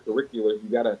about extracurriculars, you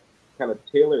got to kind of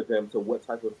tailor them to what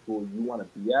type of school you want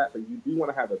to be at, but you do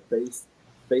want to have a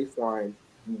baseline.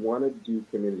 You want to do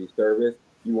community service.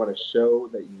 You want to show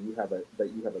that you have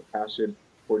a passion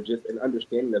for just an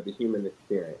understanding of the human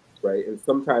experience, right? And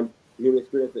sometimes the human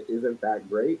experience isn't that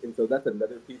great, and so that's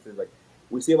another piece. Is like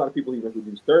we see a lot of people even who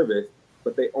do service,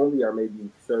 but they only are maybe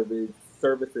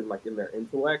servicing like in their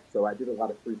intellect. So I did a lot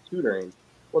of free tutoring.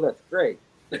 Well, that's great,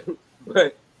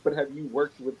 but have you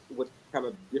worked with kind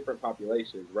of different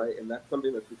populations, right? And that's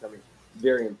something that's becoming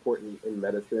very important in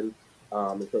medicine.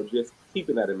 And so just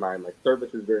keeping that in mind, like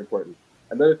service is very important.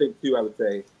 Another thing too, I would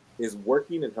say, is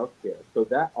working in healthcare. So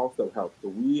that also helps.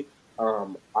 So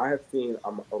I have seen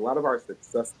a lot of our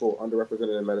successful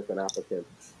underrepresented medicine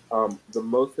applicants. The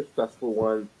most successful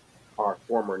ones are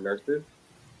former nurses,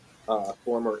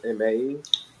 former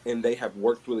MAs, and they have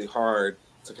worked really hard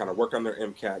to kind of work on their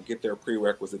MCAT, get their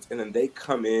prerequisites, and then they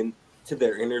come in to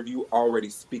their interview already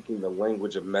speaking the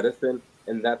language of medicine,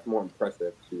 and that's more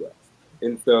impressive to us.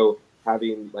 And so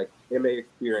having like MA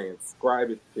experience,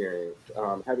 scribe experience,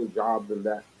 having jobs in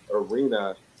that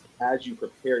arena as you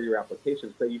prepare your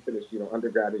application. Say you finish,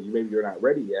 undergrad, and maybe you're not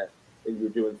ready yet, and you're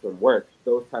doing some work.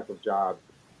 Those type of jobs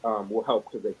will help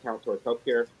because they count towards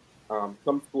healthcare.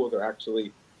 Some schools are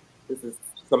actually, this is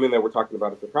something that we're talking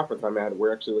about at the conference I'm at,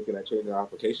 we're actually looking at changing our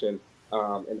application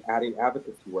and adding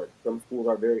advocacy work. Some schools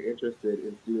are very interested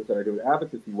in students that are doing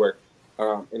advocacy work,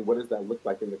 and what does that look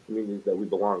like in the communities that we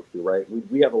belong to, right?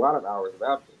 We have a lot of hours of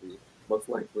advocacy, most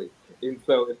likely. And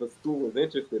so if a school is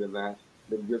interested in that,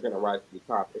 then you're going to rise to the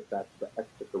top if that's the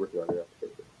extracurricular on your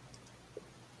application.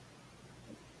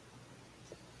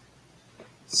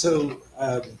 So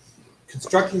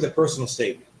constructing the personal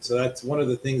statement. So that's one of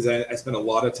the things I spent a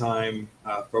lot of time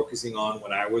focusing on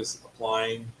when I was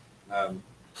applying.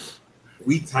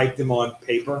 We typed them on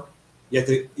paper. You have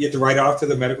to write off to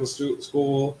the medical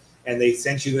school, and they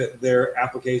sent you their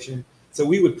application. So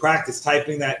we would practice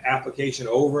typing that application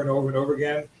over and over and over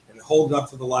again, and hold it up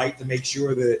to the light to make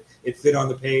sure that it fit on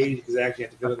the page, because I actually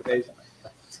have to fit on the page.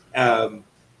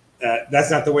 That's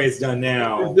not the way it's done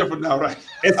now. It's different now, right?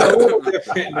 It's a little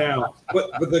different now.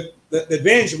 But the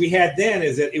advantage we had then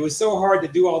is that it was so hard to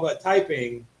do all that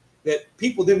typing that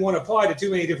people didn't want to apply to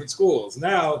too many different schools.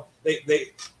 Now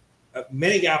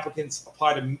many applicants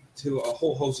apply to a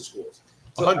whole host of schools.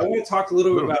 So 100. I want to talk a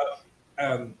little bit about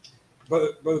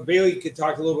Brother Bailey could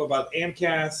talk a little bit about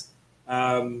AMCAS.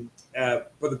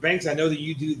 Brother Banks, I know that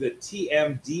you do the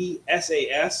TMD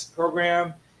SAS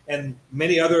program, and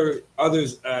many others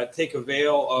take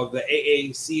avail of the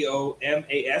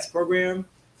AACOMAS program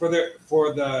for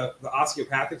the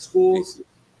osteopathic schools.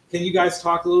 Can you guys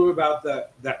talk a little bit about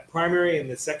that primary and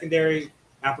the secondary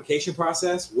application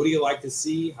process? What do you like to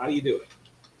see? How do you do it?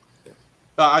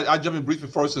 I jump in briefly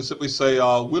first and simply say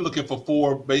we're looking for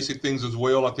 4 basic things as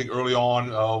well. I think early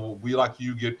on, we, like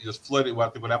you, get just flooded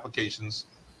with applications.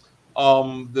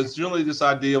 There's generally this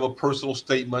idea of a personal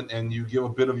statement, and you give a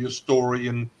bit of your story.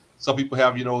 And some people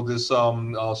have, this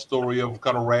story of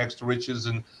kind of rags to riches,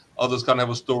 and others kind of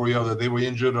have a story of that they were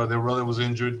injured or their brother was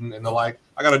injured and the like.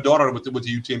 I got a daughter with the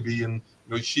UTMB,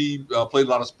 and she played a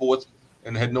lot of sports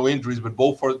and had no injuries, but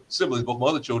both her siblings, both my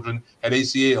other children, had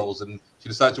ACLs, and she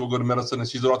decided she would go to medicine, and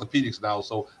she's in orthopedics now.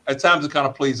 So at times it kind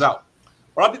of plays out.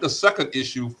 But I think the second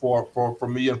issue for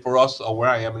me and for us, where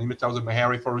I am, and you mentioned I was at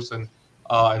Meharry first and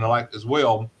the like as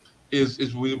well, is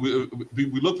we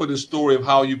look for this story of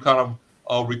how you kind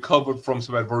of recovered from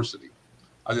some adversity.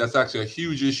 I think that's actually a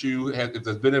huge issue. If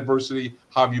there's been adversity,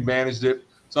 how have you managed it?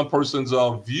 Some persons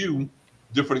view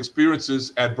different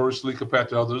experiences adversely compared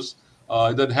to others.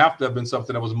 It doesn't have to have been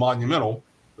something that was monumental,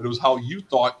 but it was how you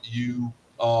thought you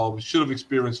should have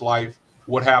experienced life,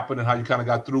 what happened, and how you kind of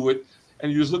got through it. And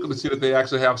you're just looking to see that they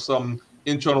actually have some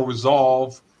internal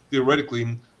resolve,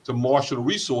 theoretically, to marshal the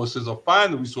resources or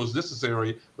find the resources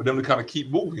necessary for them to kind of keep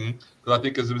moving. Because I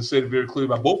think, as has been said very clearly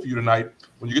by both of you tonight,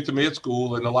 when you get to med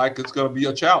school and the like, it's going to be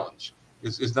a challenge.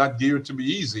 It's not geared to be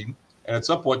easy. And at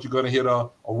some point, you're going to hit a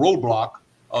roadblock,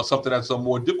 something that's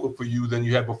more difficult for you than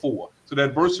you had before. So the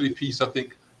adversity piece, I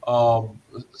think,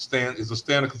 is a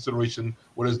standard consideration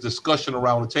when there's discussion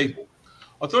around the table.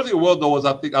 A third thing, well, though, is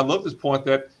I think I love this point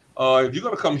that if you're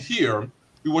going to come here,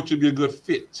 we want you to be a good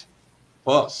fit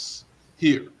for us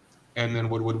here. And then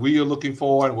what we are looking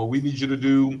for and what we need you to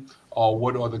do,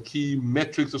 what are the key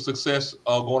metrics of success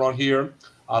going on here.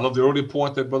 I love the earlier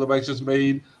point that Brother Banks just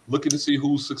made, looking to see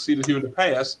who's succeeded here in the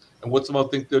past and what some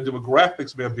of think their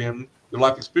demographics may have been, their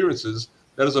life experiences.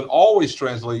 That doesn't always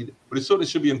translate, but it certainly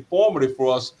should be informative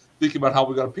for us thinking about how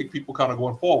we're going to pick people kind of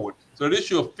going forward. So that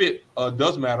issue of fit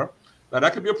does matter. Now,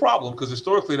 that could be a problem because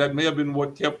historically that may have been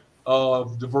what kept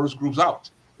diverse groups out,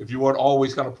 if you weren't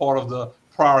always kind of part of the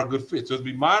prior good fit. So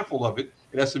be mindful of it.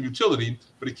 It has some utility,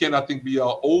 but it can, I think, be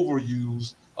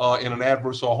overused in an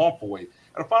adverse or harmful way.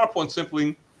 And a final point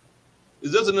simply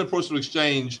is there's an interpersonal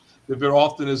exchange that very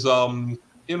often is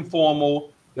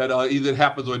informal, that either it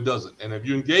happens or it doesn't. And if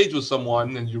you engage with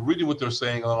someone and you're reading what they're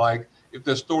saying, or like if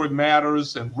their story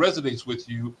matters and resonates with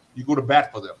you, you go to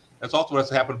bat for them. That's also what's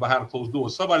happening behind the closed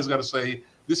doors. Somebody's got to say,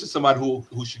 this is somebody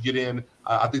who should get in.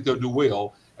 I think they'll do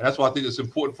well. And that's why I think it's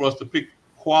important for us to pick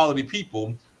quality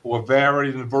people who are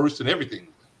varied and diverse in everything,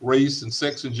 race and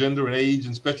sex and gender and age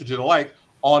and specialty and the like,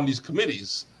 on these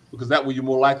committees, because that way you're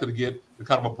more likely to get the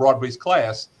kind of a broad-based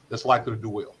class that's likely to do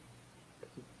well.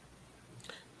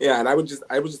 Yeah, and I would just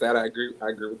add, I agree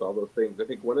with all those things. I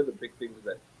think one of the big things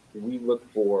that we look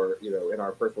for, in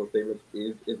our personal statements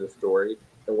is a story.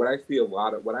 And what I've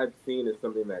seen is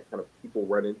something that kind of people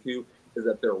run into is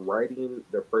that they're writing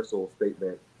their personal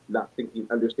statement, not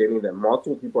understanding that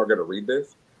multiple people are going to read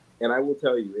this. And I will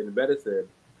tell you, in medicine,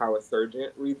 how a surgeon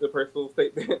reads a personal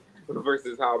statement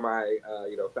versus how my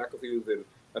faculty who's in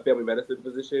a family medicine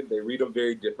physician, they read them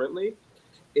very differently.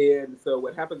 And so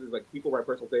what happens is, like, people write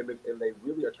personal statements and they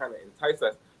really are trying to entice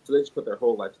us, so they just put their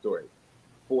whole life story.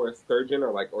 For a surgeon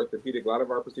or like orthopedic, a lot of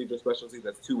our procedural specialties,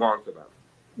 that's too long for them.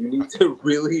 You need to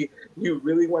you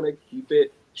really want to keep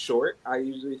it short. I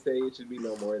usually say it should be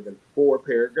no more than 4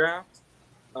 paragraphs,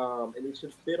 and it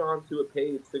should fit onto a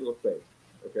page single space.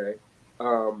 Okay.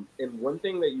 And one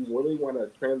thing that you really want to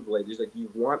translate is like you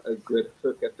want a good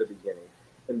hook at the beginning,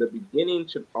 and the beginning you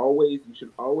should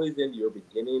always end your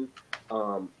beginning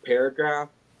paragraph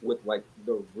with like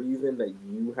the reason that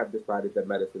you have decided that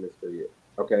medicine is for you.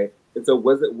 Okay. And so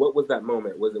what was that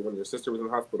moment? Was it when your sister was in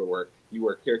the hospital or you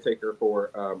were a caretaker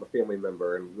for a family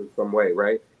member in some way,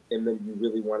 right? And then you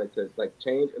really wanted to like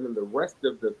change, and then the rest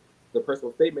of the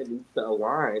personal statement needs to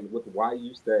align with why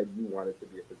you said you wanted to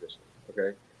be a physician.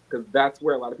 Okay. Because that's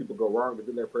where a lot of people go wrong, but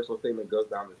then their personal statement goes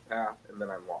down this path, and then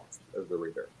I'm lost as the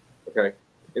reader. Okay.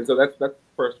 And so that's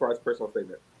first as far as personal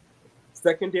statement.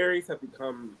 Secondaries have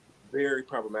become very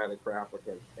problematic for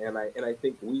applicants, and I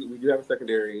think we do have a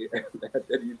secondary at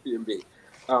UTMB.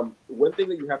 One thing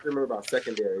that you have to remember about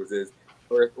secondaries is,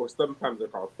 or sometimes they're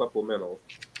called supplementals,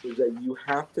 is that you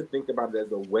have to think about it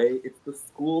as a way. It's the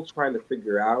school trying to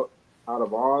figure out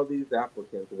of all these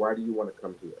applicants, why do you want to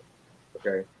come here?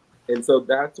 Okay, and so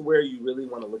that's where you really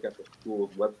want to look at the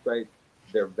school's website,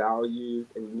 their values,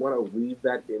 and you want to weave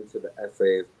that into the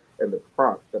essays and the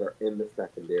prompts that are in the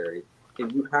secondary,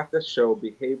 and you have to show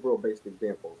behavioral based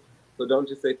examples. So don't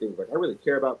just say things like, I really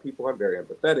care about people, I'm very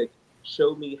empathetic.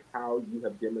 Show me how you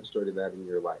have demonstrated that in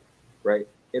your life, right?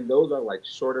 And those are like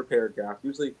shorter paragraphs.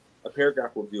 Usually a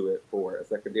paragraph will do it for a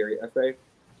secondary essay.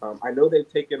 I know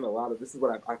they've taken a lot of, this is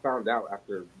what I found out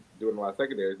after doing a lot of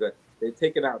secondaries, that they've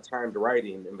taken out timed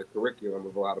writing in the curriculum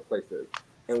of a lot of places.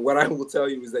 And what I will tell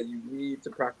you is that you need to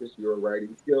practice your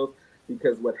writing skills,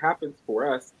 because what happens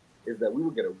for us is that we will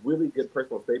get a really good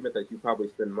personal statement that you probably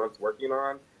spend months working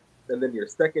on. And then your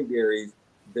secondaries,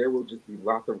 there will just be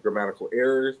lots of grammatical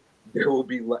errors. There will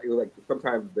be like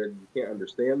sometimes that you can't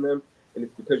understand them. And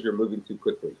it's because you're moving too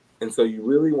quickly. And so you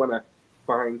really want to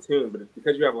fine tune, but it's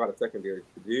because you have a lot of secondaries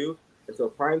to do. And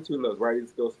so fine tune those writing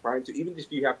skills, fine tune, even if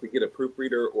you have to get a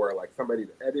proofreader or like somebody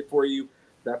to edit for you,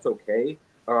 that's okay.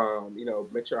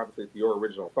 Make sure obviously it's your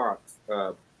original thoughts.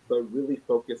 But really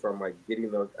focus on like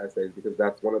getting those essays, because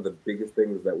that's one of the biggest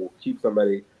things that will keep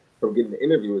somebody from getting the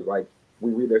interview is like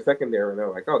we read their secondary and they're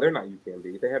like, oh, they're not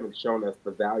UTMB. They haven't shown us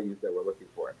the values that we're looking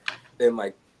for. And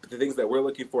like the things that we're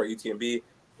looking for at UTMB: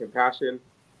 compassion,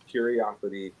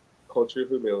 curiosity, culture of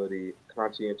humility,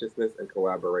 conscientiousness, and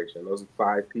collaboration. Those are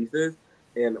 5 pieces.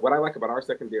 And what I like about our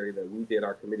secondary that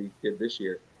our committee did this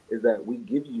year, is that we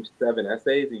give you 7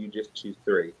 essays and you just choose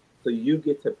 3. So you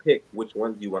get to pick which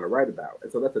ones you want to write about.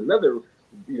 And so that's another,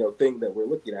 thing that we're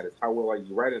looking at, is how well are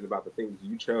you writing about the things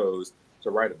you chose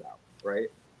to write about, right?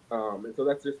 And so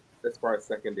that's just as far as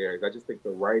secondaries. I just think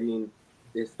the writing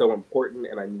is so important.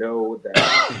 And I know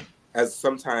that as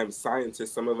sometimes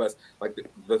scientists, some of us, like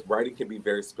the writing can be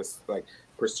very specific, like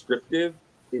prescriptive.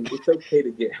 And it's okay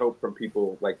to get help from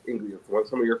people like English,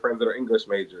 some of your friends that are English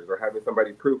majors, or having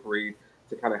somebody proofread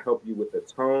to kind of help you with the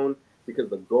tone, because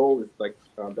the goal is, like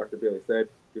Dr. Bailey said,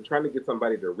 you're trying to get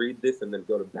somebody to read this and then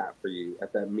go to bat for you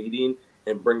at that meeting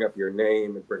and bring up your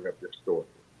name and bring up your story.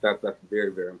 That's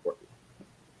very, very important.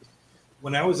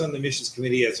 When I was on the admissions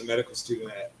committee as a medical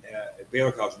student at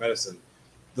Baylor College of Medicine,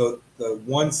 the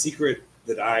one secret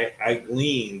that I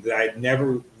gleaned that I'd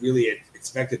never really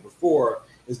expected before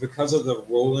is, because of the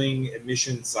rolling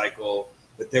admission cycle,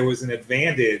 that there was an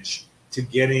advantage to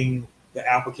getting the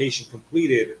application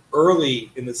completed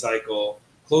early in the cycle,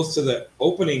 close to the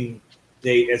opening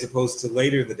date, as opposed to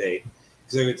later in the date.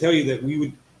 Because I would tell you that we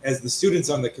would, as the students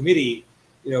on the committee,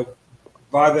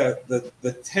 by the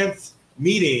 10th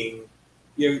meeting,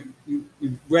 you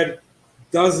read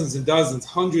dozens and dozens,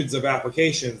 hundreds of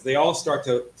applications. They all start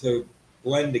to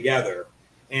blend together.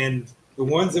 And the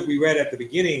ones that we read at the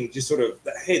beginning just sort of,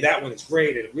 hey, that one is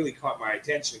great, and it really caught my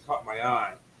attention, caught my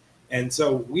eye. And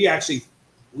so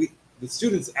the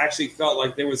students actually felt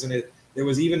like there was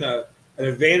even an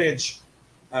advantage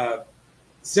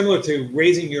similar to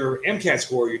raising your MCAT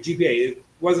score, your GPA. It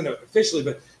wasn't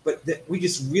officially, but that we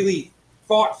just really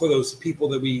fought for those people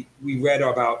that we read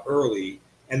about early,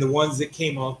 and the ones that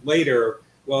came on later.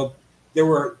 Well, there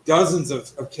were dozens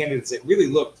of candidates that really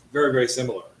looked very, very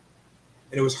similar,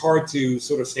 and it was hard to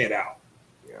sort of stand out.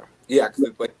 Yeah,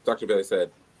 because like Dr. Bailey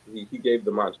said, he gave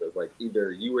the mantras, like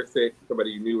either you were sick,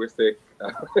 somebody you knew were sick,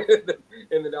 and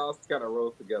then it all kind of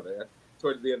rolls together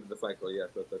towards the end of the cycle. Yes,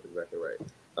 that's exactly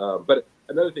right. But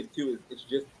another thing too is it's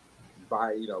just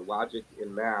by logic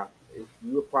in math. If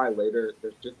you apply later,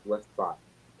 there's just less thought,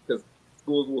 because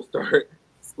schools will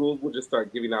just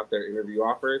start giving out their interview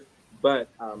offers. But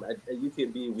at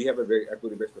UTMB, we have a very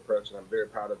equity-based approach, and I'm very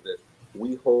proud of this.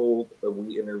 We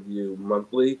interview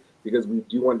monthly, because we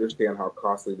do understand how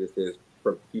costly this is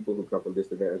for people who come from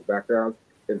disadvantaged backgrounds.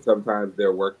 And sometimes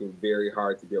they're working very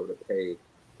hard to be able to pay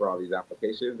for all these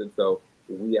applications. And so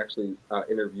we actually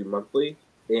interview monthly,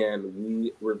 and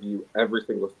we review every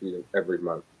single student every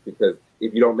month, because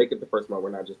if you don't make it the first month,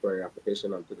 we're not just throwing an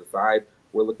application onto the side.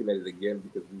 We're looking at it again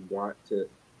because we want to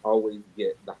always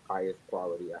get the highest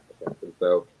quality applicants. And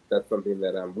so that's something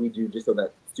that we do just so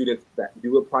that students that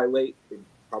do apply late,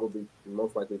 probably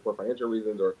most likely for financial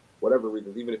reasons or whatever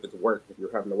reasons, even if it's work, if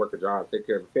you're having to work a job, take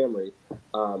care of a family,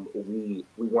 we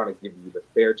want to give you the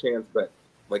fair chance. But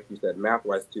like you said,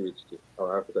 math-wise too, it's just,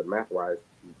 I said math-wise,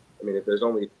 I mean, if there's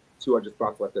only 200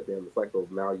 spots left at the end of the cycle,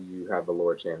 now you have a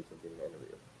lower chance of being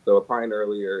interviewed. So applying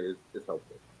earlier is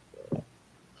helpful. So.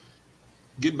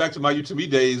 Getting back to my UTB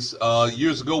days,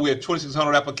 years ago, we had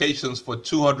 2,600 applications for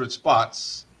 200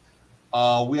 spots.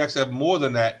 We actually have more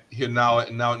than that here now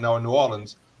in New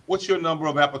Orleans. What's your number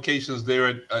of applications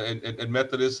there at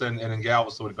Methodist and in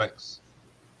Galveston with Banks?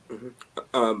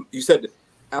 Mm-hmm. You said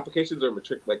applications or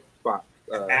matric, like spots?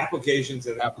 Applications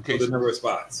and the number of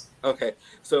spots. Okay,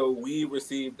 so we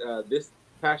received this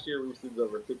past year. We received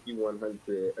over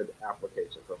 5,100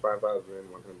 applications, so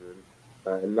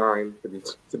 5,109 to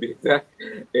be exact.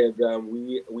 And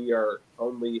we are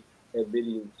only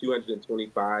admitting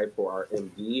 225 for our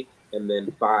MD, and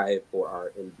then 5 for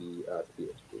our MD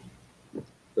PhD.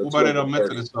 So what about at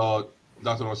Methodist, Dr.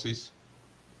 Narcisse?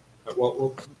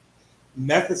 Well,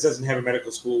 Methodist doesn't have a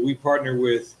medical school. We partner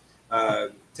with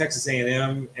Texas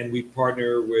A&M, and we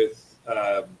partner with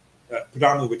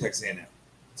predominantly with Texas A&M.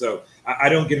 So I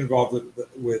don't get involved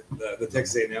with the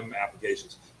Texas A&M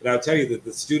applications, but I'll tell you that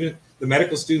the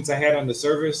medical students I had on the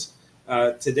service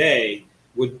today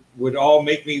would all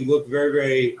make me look very,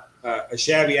 very a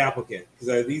shabby applicant,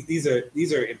 because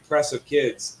these are impressive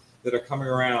kids that are coming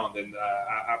around, and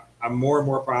I'm more and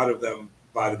more proud of them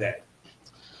by the day.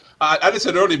 I just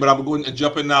said earlier, but I'm going to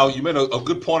jump in now. You made a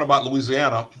good point about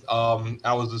Louisiana.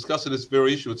 I was discussing this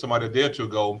very issue with somebody a day or two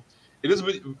ago. It is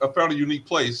a fairly unique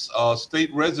place,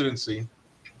 state residency,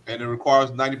 and it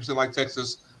requires 90%, like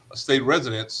Texas, state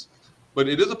residents. But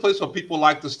it is a place where people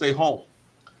like to stay home.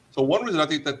 So one reason I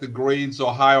think that the grades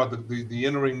are higher, the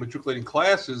entering matriculating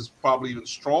class is probably even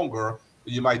stronger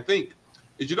than you might think,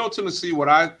 is you don't tend to see what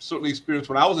I certainly experienced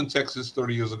when I was in Texas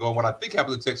 30 years ago, and what I think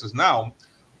happens in Texas now,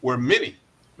 where maybe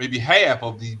half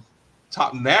of the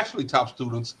nationally top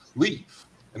students leave,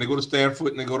 and they go to Stanford,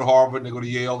 and they go to Harvard, and they go to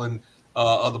Yale, and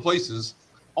other places.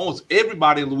 Almost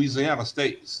everybody in Louisiana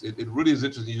stays. It really is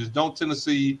interesting. You just don't tend to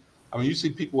see, I mean, you see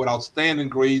people with outstanding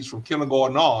grades from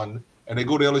kindergarten on, and they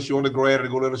go to LSU undergrad, or they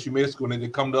go to LSU med school, and then they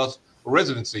come to us for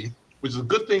residency, which is a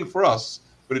good thing for us,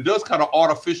 but it does kind of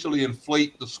artificially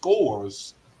inflate the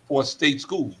scores for a state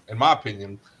school, in my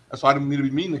opinion. That's why I didn't mean to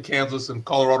be mean to Kansas and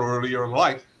Colorado earlier and the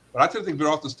like, but I tend to think very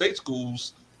often state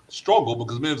schools struggle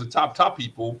because many of the top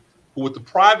people who with the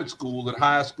private school and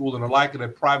high school and the like, and their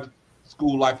private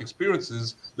school life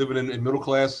experiences, living in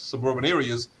middle-class suburban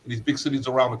areas in these big cities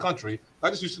around the country, not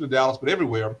just Houston and Dallas, but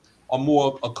everywhere, are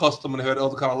more accustomed and have had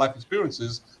other kind of life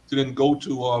experiences to then go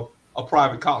to a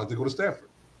private college. They go to Stanford,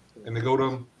 and they go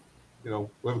to,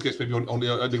 whatever case maybe they go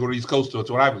to the East Coast to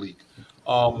an Ivy League.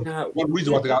 One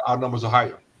reason why I think our numbers are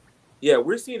higher. Yeah,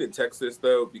 we're seeing in Texas,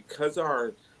 though, because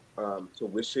our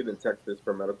tuition in Texas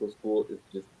for medical school is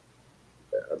just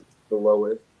the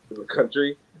lowest in the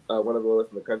country, one of the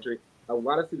lowest in the country. A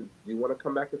lot of students do want to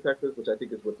come back to Texas, which I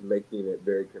think is what's making it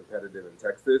very competitive in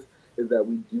Texas, is that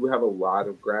we do have a lot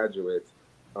of graduates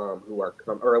who are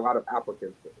or a lot of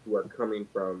applicants who are coming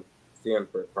from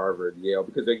Stanford, Harvard, Yale,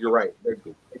 because you're right, they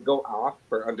go off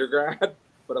for undergrad,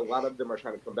 but a lot of them are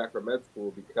trying to come back for med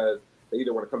school because they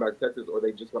either want to come back to Texas or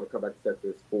they just want to come back to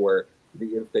Texas for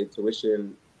the in-state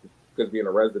tuition because being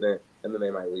a resident, and then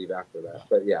they might leave after that.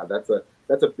 But yeah, that's a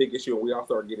big issue, and we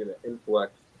also are getting an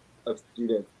influx of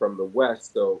students from the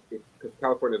West. So because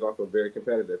California is also very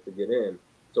competitive to get in,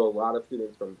 so a lot of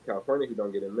students from California who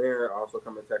don't get in there also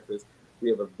come to Texas. We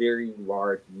have a very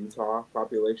large Utah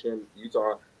population.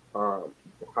 Utah,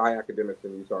 high academics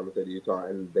in Utah, in the state of Utah,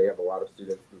 and they have a lot of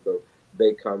students, and so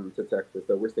they come to Texas.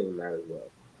 So we're seeing that as well.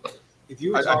 If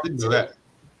you were talking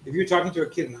to a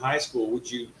kid in high school, would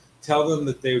you tell them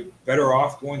that they're better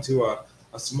off going to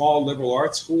a small liberal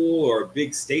arts school or a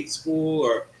big state school,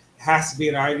 or has to be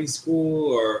an Ivy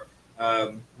school, or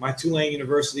my Tulane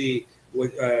University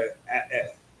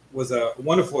was a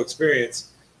wonderful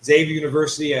experience. Xavier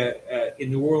University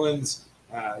in New Orleans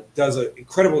does an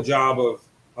incredible job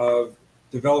of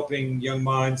developing young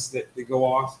minds that go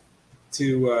off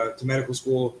to medical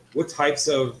school. What types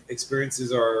of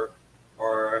experiences are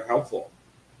helpful?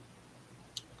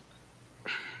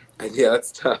 Yeah,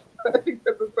 that's tough. I think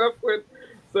that's a tough one.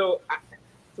 So,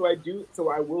 so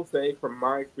I will say, from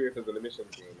my experience as an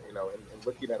admissions dean, and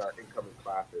looking at our incoming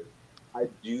classes, I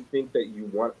do think that you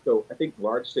want. So I think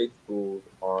large state schools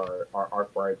are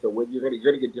fine. So when you're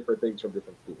gonna get different things from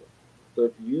different schools. So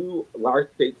if you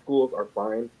large state schools are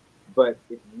fine, but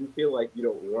if you feel like you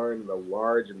don't learn in a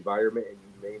large environment and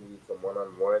you may need some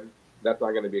one-on-one, that's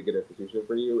not going to be a good institution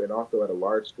for you. And also at a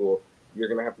large school, you're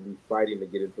going to have to be fighting to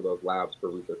get into those labs for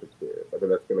research experience. I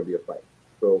think that's going to be a fight.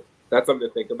 So that's something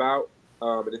to think about.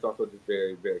 And it's also just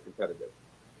very, very competitive.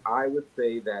 I would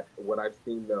say that what I've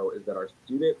seen though is that our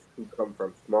students who come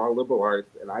from small liberal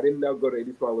arts, and I didn't know go to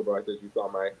any small liberal arts as you saw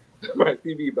my my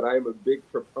CV, but I am a big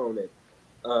proponent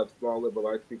of small liberal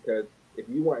arts because if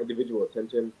you want individual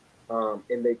attention,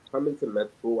 and they come into med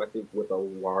school, I think, with a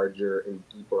larger and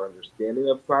deeper understanding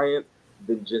of science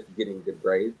than just getting good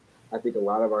grades. I think a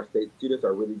lot of our state students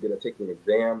are really good at taking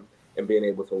exams and being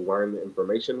able to learn the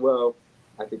information well.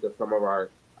 I think that some of I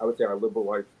would say our liberal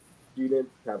arts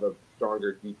students have a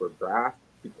stronger, deeper grasp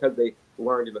because they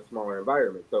learned in a smaller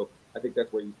environment. So I think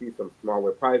that's where you see some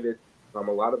smaller privates. A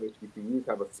lot of HBCUs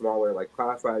have a smaller like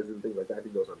class size and things like that. I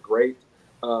think those are great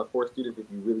for students if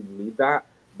you really need that.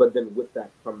 But then with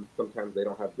that comes sometimes they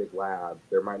don't have big labs.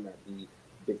 There might not be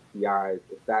big PIs.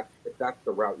 If that's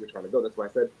the route you're trying to go, that's why I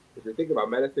said if you're thinking about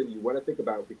medicine, you want to think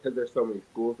about because there's so many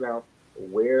schools now,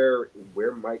 where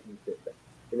might you fit that?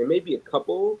 And it may be a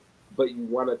couple, but you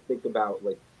want to think about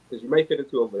like because you might fit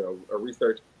into a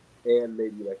research and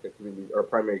maybe like a community or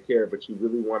primary care, but you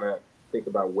really want to think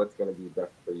about what's going to be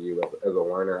best for you as a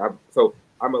learner.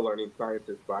 I'm a learning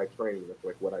scientist by training. That's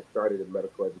like what I started in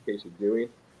medical education doing.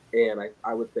 And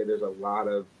I would say there's a lot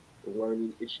of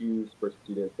learning issues for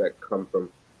students that come from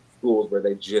schools where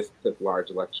they just took large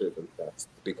lectures and tests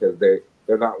because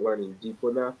they're not learning deep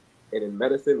enough. And in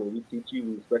medicine, when we teach you,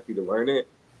 we expect you to learn it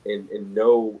and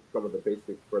know some of the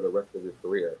basics for the rest of your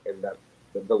career. And that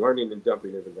the learning and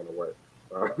jumping isn't going to work.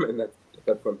 And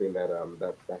that's something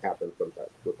that happens sometimes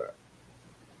with that.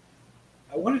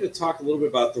 I wanted to talk a little bit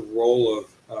about the role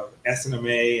of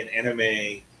SNMA and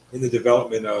NMA in the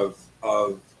development of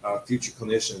future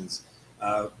clinicians.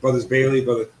 Brothers Bailey,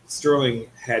 Brother Sterling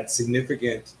had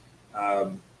significant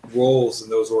roles in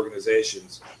those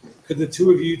organizations. Could the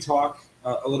two of you talk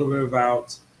a little bit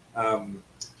about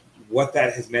what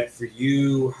that has meant for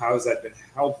you? How has that been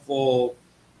helpful?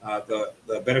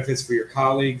 The benefits for your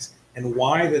colleagues, and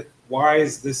why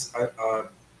is this the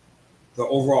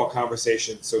overall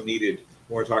conversation so needed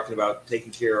when we're talking about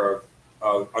taking care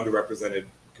of underrepresented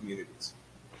communities?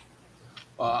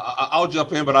 I'll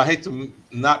jump in, but I hate to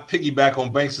not piggyback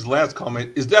on Banks' last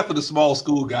comment. It's definitely the small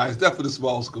school, guys. Definitely the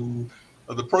small school.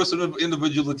 The personal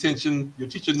individual attention. Your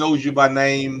teacher knows you by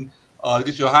name.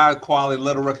 Gets you a high quality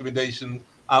letter recommendation.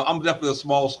 I'm definitely a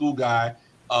small school guy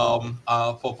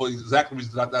for exactly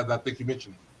reasons that I think you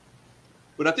mentioned.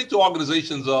 But I think to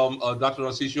organizations, Dr.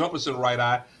 Narcisse, you're 100%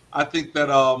 right. I think that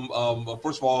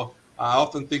first of all, I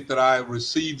often think that I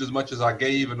received as much as I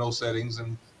gave in those settings,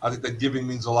 and I think that giving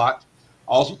means a lot.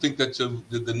 I also think that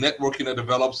the networking that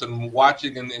develops and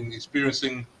watching and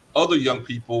experiencing other young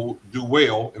people do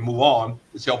well and move on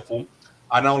is helpful.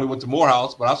 I not only went to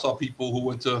Morehouse, but I saw people who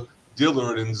went to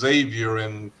Dillard and Xavier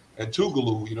and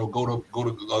Tougaloo, go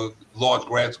to large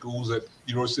grad schools at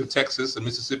University of Texas and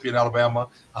Mississippi and Alabama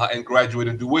and graduate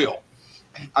and do well.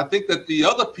 I think that the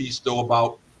other piece, though,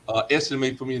 about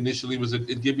SMA for me initially was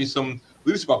it gave me some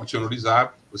leadership opportunities. I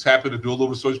was happy to do a little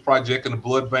research project in the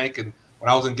blood bank. And when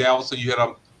I was in Galveston, you had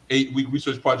an 8-week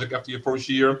research project after your first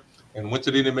year and went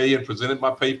to the NMA and presented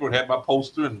my paper and had my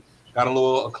poster and got a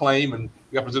little acclaim. And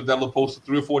we got presented that little poster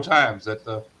 3 or 4 times at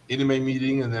the NMA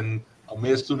meeting and then a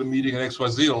med student meeting and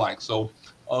XYZ alike. So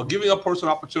giving a person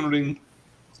opportunity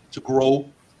to grow.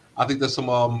 I think there's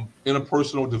some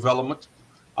interpersonal development.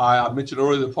 I mentioned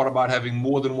earlier the part about having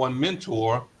more than one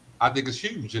mentor. I think is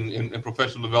huge in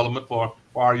professional development for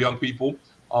our young people.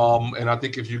 And I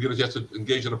think if you get a chance to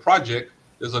engage in a project,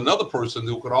 there's another person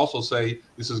who could also say,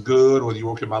 this is good, or you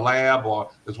work in my lab, or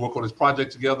let's work on this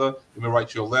project together. They may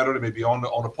write you a letter. They may be on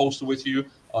the poster with you.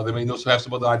 They may also have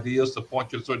some other ideas to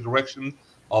point you in a certain direction.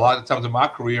 A lot of times in my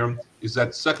career is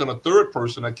that second or third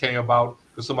person that came about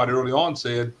because somebody early on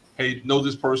said, hey, know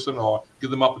this person or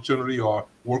give them opportunity or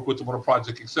work with them on a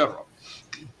project, etc.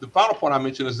 The final point I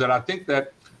mentioned is that I think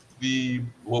that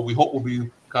what we hope will be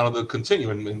kind of the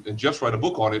continuing, and Jeff's write a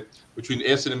book on it, between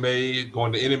SNMA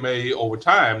going to NMA over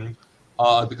time,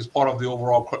 I think it's part of the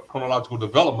overall chronological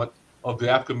development of the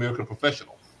African-American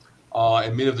professional.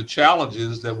 And many of the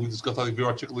challenges that we discussed, I think, very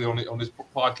articulately on this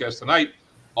podcast tonight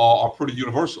are pretty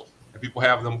universal. And people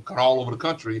have them kind of all over the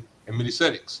country in many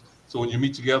settings. So when you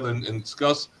meet together and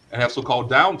discuss, and have so-called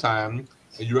downtime,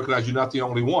 and you recognize you're not the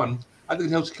only one, I think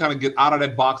it helps you kind of get out of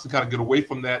that box and kind of get away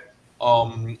from that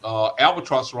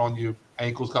albatross around your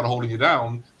ankles, kind of holding you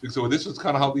down. So this is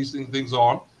kind of how these things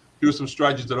are. Here's some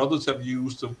strategies that others have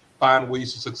used to find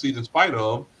ways to succeed in spite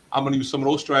of. I'm going to use some of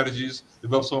those strategies,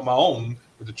 develop some of my own.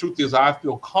 But the truth is, I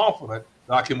feel confident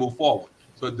that I can move forward.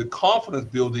 So the confidence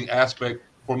building aspect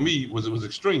for me was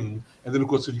extreme. And then, of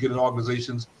course, if you get in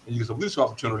organizations and you get some leadership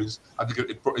opportunities, I think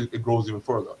it grows even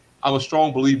further. I'm a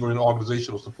strong believer in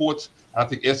organizational supports. I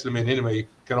think SMA and NMA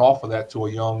can offer that to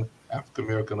a young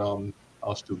African-American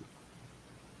student.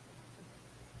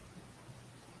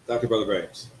 Dr. Brother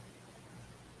Banks.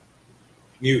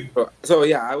 Mute. So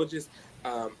yeah, I would just,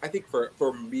 I think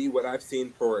for me, what I've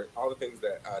seen for all the things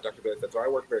that Dr. Bailey said, so I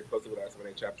work very closely with our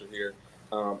SMA chapter here,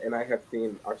 and I have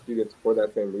seen our students for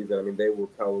that same reason. I mean, they will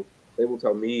tell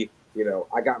me, you know,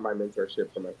 I got my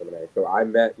mentorship from SMA. So I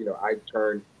met, you know, I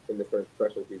turned into certain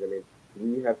specialties. I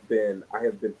mean, I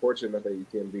have been fortunate enough at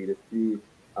UTMB to see,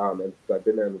 and so I've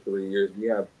been there in the 3 years. We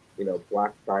have, you know,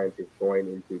 Black scientists going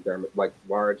into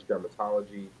large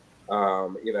dermatology,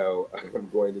 you know,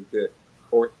 going into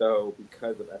ortho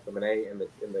because of FMNA and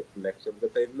the connections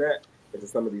that they've met into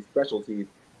some of these specialties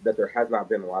that there has not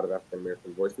been a lot of African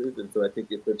American voices. And so I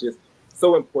think it's just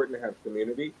so important to have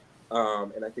community.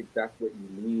 And I think that's what you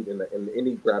need in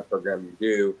any grad program you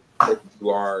do if you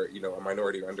are, you know, a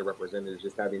minority or underrepresented, is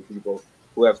just having people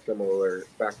who have similar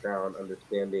background,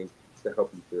 understanding to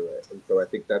help you through it. And so I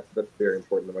think that's very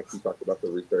important. And like you talked about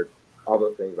the research, all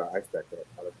those things I second.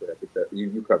 Honestly, I think that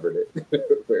you covered it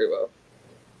very well.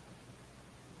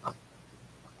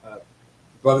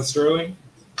 Brother Sterling,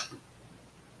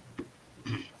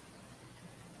 can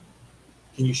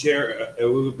you share?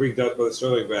 We'll bring Brother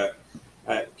Sterling back.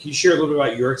 Can you share a little bit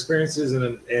about your experiences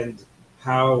and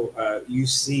how you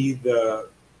see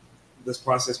this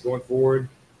process going forward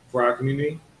for our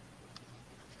community?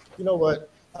 You know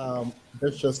what?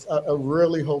 There's just I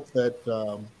really hope that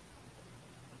the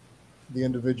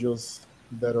individuals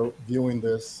that are viewing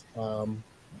this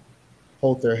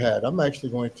hold their hat. I'm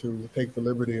actually going to take the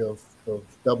liberty of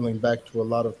doubling back to a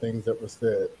lot of things that were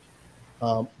said.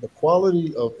 The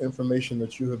quality of information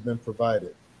that you have been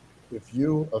provided. If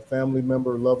you, a family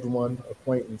member, loved one,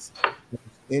 acquaintance, has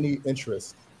any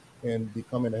interest in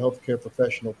becoming a healthcare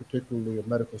professional, particularly a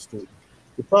medical student,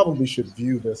 you probably should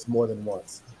view this more than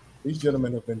once. These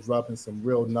gentlemen have been dropping some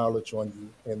real knowledge on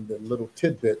you, and the little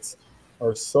tidbits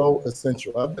are so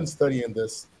essential. I've been studying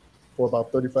this for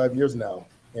about 35 years now,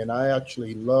 and I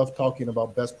actually love talking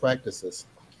about best practices.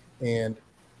 And,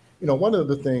 you know, one of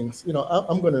the things, you know,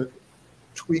 I'm going to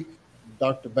tweak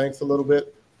Dr. Banks a little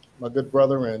bit, my good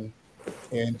brother, and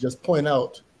just point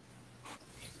out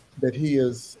that he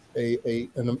is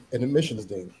an admissions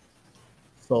dean.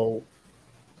 So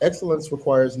excellence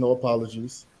requires no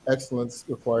apologies. Excellence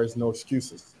requires no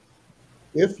excuses.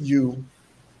 If you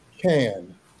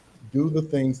can do the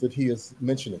things that he is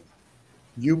mentioning,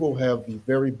 you will have the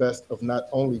very best of not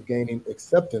only gaining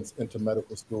acceptance into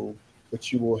medical school,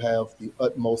 but you will have the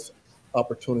utmost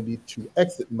opportunity to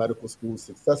exit medical school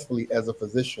successfully as a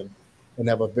physician and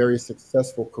have a very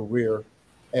successful career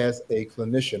as a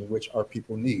clinician, which our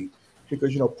people need.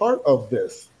 Because, you know, part of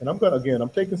this, and I'm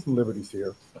taking some liberties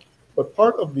here, but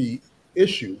part of the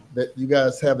issue that you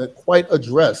guys haven't quite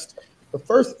addressed, the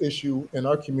first issue in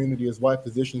our community is why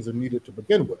physicians are needed to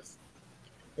begin with.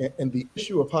 And the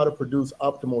issue of how to produce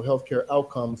optimal healthcare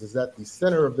outcomes is at the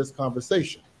center of this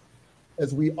conversation.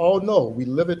 As we all know, we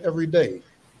live it every day.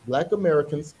 Black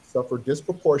Americans suffer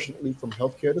disproportionately from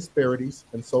healthcare disparities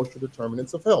and social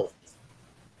determinants of health.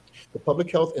 The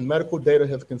public health and medical data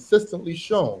have consistently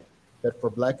shown that for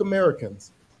Black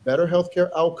Americans, better healthcare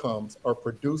outcomes are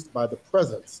produced by the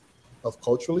presence of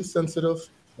culturally sensitive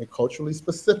and culturally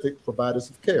specific providers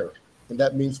of care. And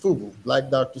that means FUBU. Black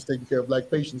doctors taking care of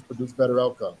Black patients produce better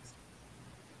outcomes.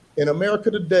 In America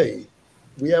today,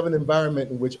 we have an environment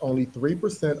in which only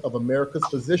 3% of America's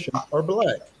physicians are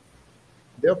Black.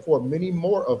 Therefore, many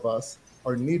more of us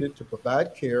are needed to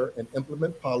provide care and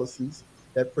implement policies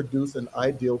that produce an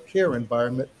ideal care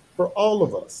environment for all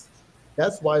of us.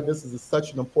 That's why this is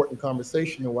such an important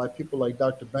conversation, and why people like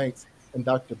Dr. Banks and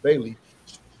Dr. Bailey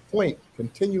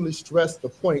continually stress the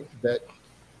point that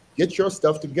get your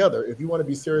stuff together. If you want to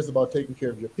be serious about taking care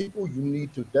of your people, you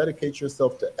need to dedicate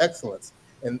yourself to excellence.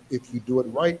 And if you do it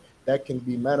right, that can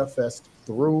be manifest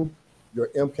through your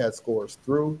MCAT scores,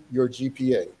 through your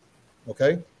GPA.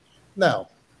 Okay? Now,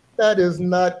 that is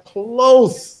not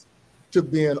close to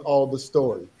being all the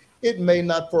story. It may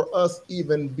not for us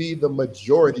even be the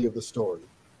majority of the story.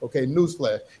 Okay,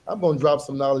 newsflash. I'm going to drop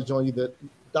some knowledge on you that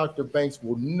Dr. Banks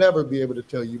will never be able to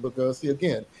tell you because, see,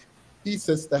 again, he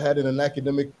sits the hat in an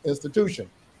academic institution.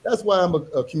 That's why I'm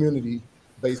a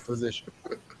community-based physician.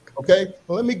 Okay,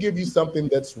 well, let me give you something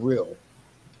that's real.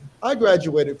 I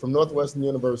graduated from Northwestern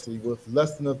University with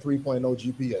less than a 3.0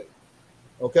 GPA.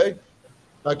 Okay,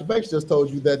 Dr. Banks just told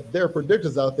you that there are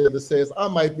predictors out there that says I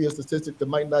might be a statistic that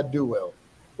might not do well.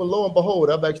 But lo and behold,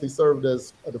 I've actually served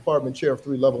as a department chair of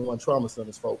 3 level 1 trauma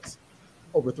centers, folks,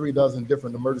 over 3 dozen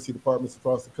different emergency departments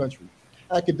across the country.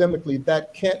 Academically,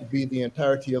 that can't be the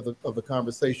entirety of the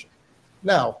conversation.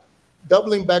 Now,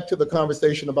 doubling back to the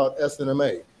conversation about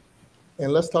SNMA,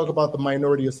 and let's talk about the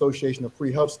Minority Association of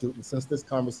Pre-Health Students, since this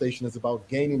conversation is about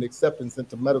gaining acceptance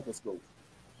into medical school.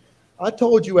 I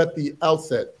told you at the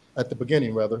outset, at the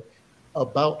beginning rather,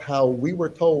 about how we were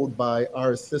told by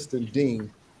our assistant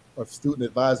dean of student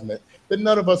advisement that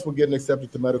none of us were getting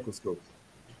accepted to medical school.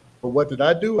 But what did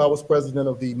I do? I was president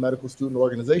of the medical student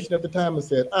organization at the time and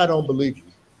said, I don't believe you.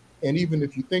 And even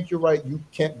if you think you're right, you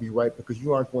can't be right because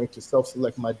you aren't going to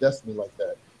self-select my destiny like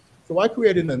that. So I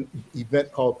created an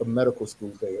event called the Medical School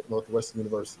Day at Northwestern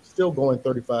University, still going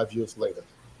 35 years later.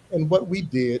 And what we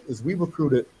did is we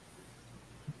recruited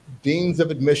deans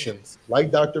of admissions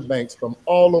like Dr. Banks from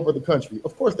all over the country.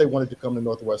 Of course, they wanted to come to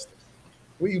Northwestern.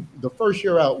 The first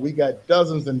year out, we got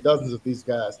dozens and dozens of these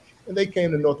guys, and they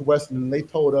came to Northwestern and they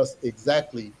told us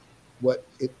exactly what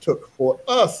it took for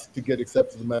us to get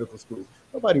accepted to medical school.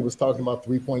 Nobody was talking about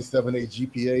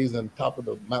 3.78 GPAs and top of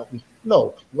the mountain.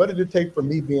 No, what did it take for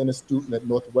me being a student at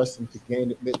Northwestern to gain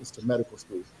admittance to medical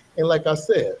school? And like I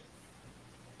said,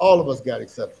 all of us got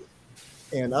accepted.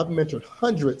 And I've mentored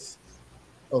hundreds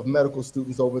of medical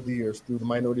students over the years through the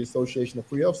Minority Association of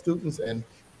Pre-Health Students and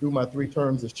through my 3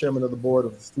 terms as chairman of the board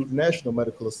of the Student National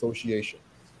Medical Association.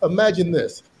 Imagine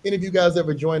this. Any of you guys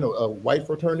ever join a white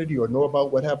fraternity or know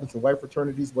about what happens in white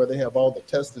fraternities where they have all the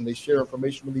tests and they share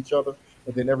information with each other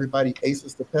and then everybody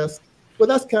aces the test? Well,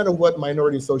 that's kind of what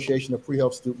Minority Association of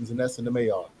Pre-Health Students and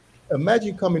SNMA are.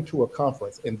 Imagine coming to a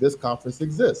conference, and this conference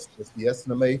exists. It's the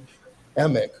SNMA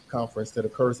AMEC conference that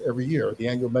occurs every year, the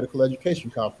annual medical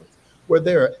education conference, where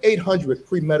there are 800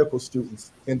 pre-medical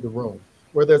students in the room,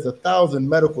 where there's 1,000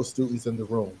 medical students in the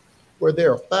room, where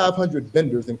there are 500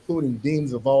 vendors, including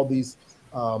deans of all these,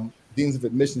 deans of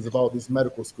admissions of all these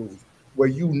medical schools, where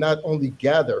you not only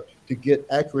gather to get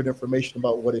accurate information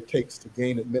about what it takes to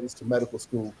gain admittance to medical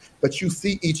school, but you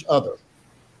see each other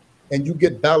and you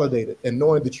get validated and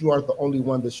knowing that you aren't the only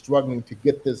one that's struggling to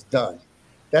get this done.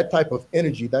 That type of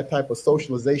energy, that type of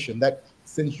socialization, that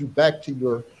sends you back to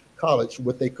your college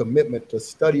with a commitment to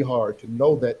study hard, to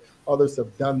know that others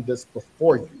have done this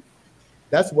before you.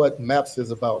 That's what MAPS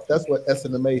is about. That's what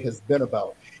SNMA has been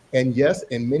about. And yes,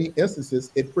 in many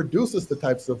instances, it produces the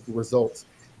types of results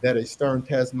that a stern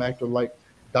taskmaster like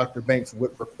Dr. Banks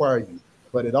would require you.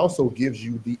 But it also gives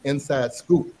you the inside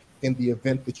scoop in the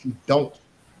event that you don't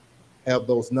have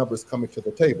those numbers coming to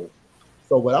the table.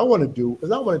 So what I want to do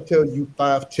is I want to tell you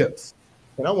 5 tips.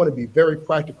 And I want to be very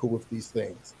practical with these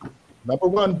things. Number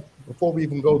 1, before we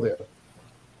even go there,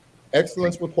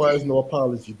 excellence requires no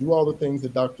apology. Do all the things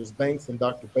that Drs. Banks and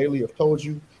Dr. Bailey have told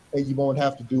you, and you won't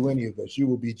have to do any of this. You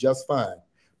will be just fine.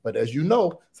 But as you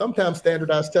know, sometimes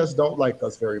standardized tests don't like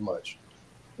us very much.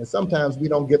 And sometimes we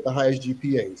don't get the highest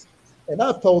GPAs. And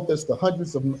I've told this to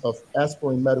hundreds of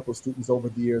aspiring medical students over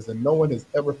the years, and no one has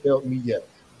ever failed me yet.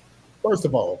 First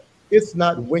of all, it's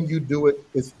not when you do it,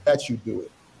 it's that you do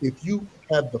it. If you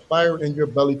have the fire in your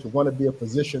belly to want to be a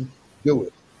physician, do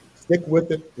it. Stick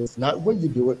with it. It's not when you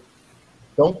do it.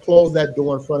 Don't close that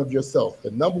door in front of yourself.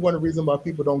 The number 1 reason why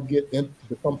people don't get in to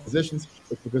become physicians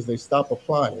is because they stop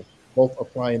applying, both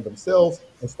applying themselves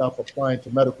and stop applying to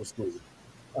medical school.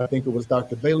 I think it was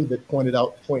Dr. Bailey that pointed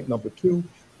out point number 2.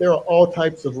 There are all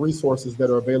types of resources that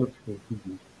are available to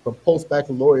you, from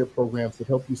post-baccalaureate programs that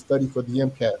help you study for the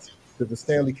MCATs, to the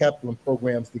Stanley Kaplan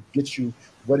programs that get you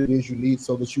what it is you need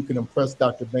so that you can impress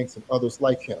Dr. Banks and others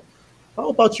like him. How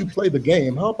about you play the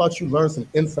game? How about you learn some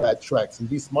inside tracks and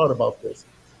be smart about this?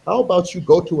 How about you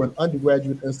go to an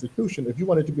undergraduate institution? If you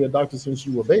wanted to be a doctor since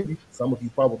you were a baby, some of you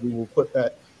probably will put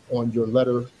that on your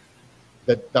letter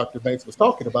that Dr. Banks was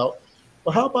talking about.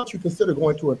 But how about you consider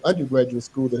going to an undergraduate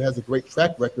school that has a great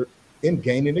track record in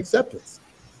gaining acceptance?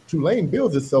 Tulane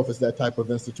bills itself as that type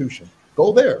of institution.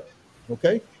 Go there,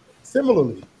 okay?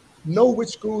 Similarly, know which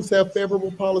schools have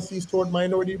favorable policies toward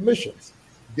minority admissions.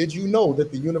 Did you know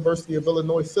that the University of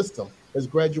Illinois system has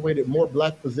graduated more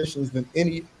Black physicians than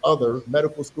any other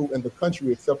medical school in the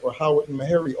country except for Howard and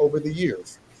Meharry over the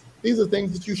years? These are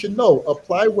things that you should know.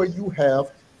 Apply where you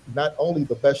have not only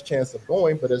the best chance of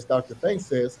going, but as Dr. Banks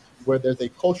says, where there's a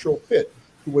cultural fit.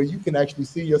 to where you can actually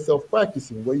see yourself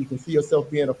practicing, where you can see yourself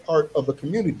being a part of the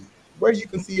community, where you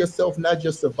can see yourself not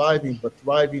just surviving, but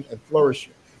thriving and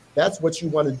flourishing. That's what you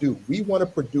want to do. We want to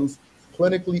produce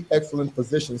clinically excellent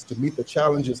physicians to meet the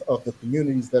challenges of the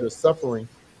communities that are suffering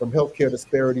from healthcare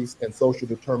disparities and social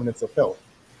determinants of health.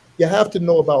 You have to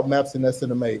know about MAPS and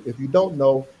SNMA. If you don't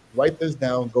know, write this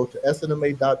down, go to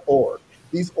snma.org.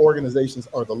 These organizations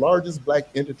are the largest Black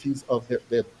entities of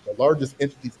the largest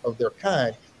entities of their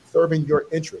kind, serving your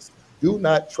interests. Do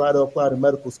not try to apply to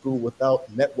medical school without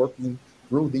networking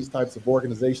through these types of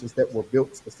organizations that were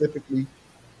built specifically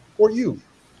for you.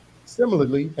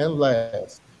 Similarly, and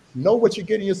last, know what you're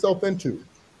getting yourself into.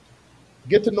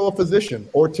 Get to know a physician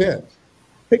or 10.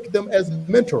 Pick them as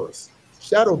mentors.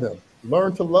 Shadow them.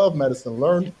 Learn to love medicine.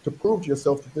 Learn to prove to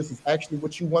yourself that this is actually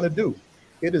what you want to do.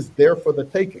 It is there for the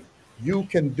taking. You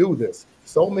can do this.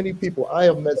 So many people, I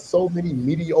have met so many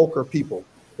mediocre people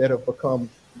that have become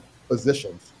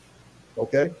physicians,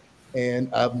 okay?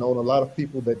 And I've known a lot of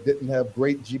people that didn't have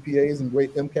great GPAs and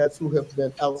great MCATs who have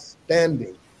been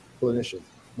outstanding clinicians.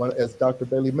 As Dr.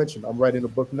 Bailey mentioned, I'm writing a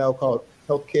book now called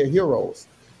Healthcare Heroes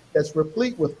that's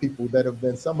replete with people that have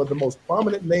been some of the most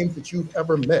prominent names that you've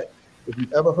ever met. If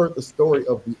you've ever heard the story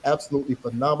of the absolutely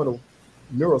phenomenal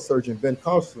neurosurgeon, Ben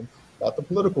Carson, not the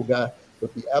political guy,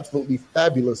 but the absolutely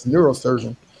fabulous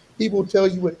neurosurgeon, he will tell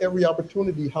you at every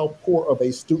opportunity how poor of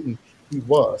a student he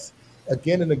was.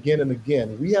 Again and again and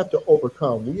again, we have to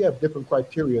overcome. We have different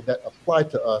criteria that apply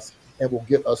to us and will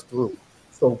get us through.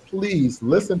 So please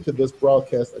listen to this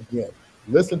broadcast again.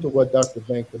 Listen to what Dr.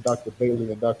 Banks and Dr.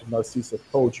 Bailey and Dr. Narcisse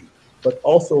have told you, but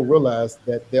also realize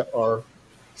that there are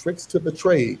tricks to the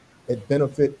trade that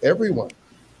benefit everyone.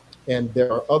 And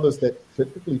there are others that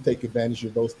typically take advantage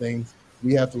of those things.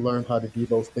 We have to learn how to do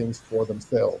those things for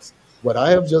themselves. What I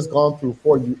have just gone through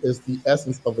for you is the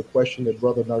essence of the question that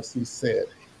Brother Narcisse said.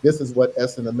 This is what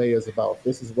SNMA is about.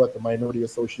 This is what the Minority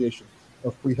Association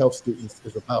of Free Health Students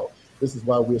is about. This is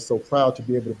why we're so proud to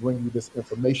be able to bring you this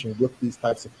information with these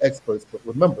types of experts. But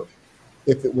remember,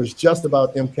 if it was just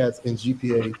about MCATs and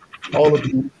GPA, all of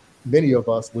you, many of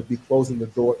us would be closing the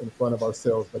door in front of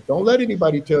ourselves. But don't let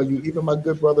anybody tell you, even my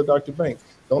good brother, Dr. Banks,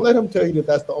 don't let him tell you that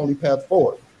that's the only path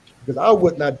forward, because I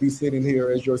would not be sitting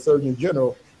here as your Surgeon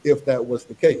General if that was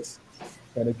the case.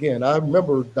 And again, I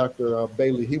remember Dr.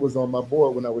 Bailey, he was on my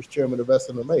board when I was chairman of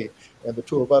SNMA, and the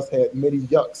two of us had many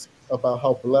yucks about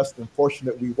how blessed and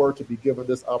fortunate we were to be given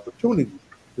this opportunity,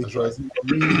 because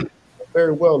we knew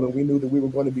very well, and we knew that we were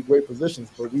going to be great physicians,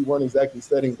 but we weren't exactly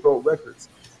setting world records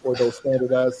for those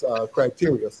standardized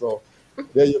criteria. So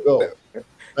there you go.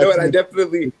 No, and I was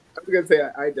going to say,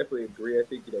 I definitely agree. I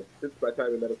think, since my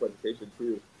time in medical education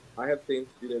too, I have seen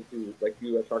students who, like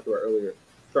you I talked about earlier,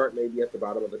 start maybe at the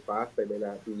bottom of the class. They may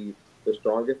not be the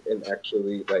strongest, and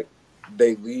actually, like,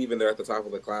 they leave and they're at the top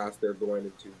of the class. They're going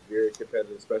into very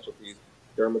competitive specialties,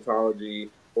 dermatology,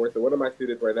 ortho. One of my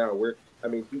students right now,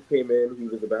 he came in, he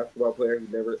was a basketball player.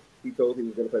 He told he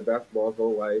was going to play basketball his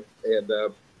whole life.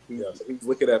 And he's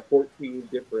looking at 14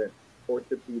 different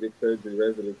orthopedic surgery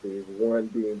residencies, one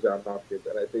being Johns Hopkins.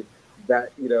 And I think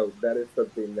that, that is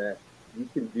something that you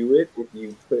can do it if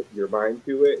you put your mind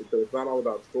to it. So it's not all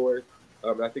about scores.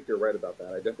 I think you're right about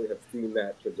that. I definitely have seen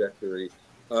that trajectory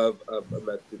of a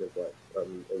med student's life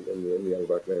in the young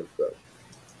Black man. So.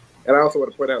 And I also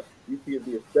want to point out, UTMB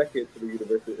is second to the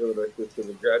University of Illinois system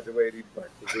in graduating Black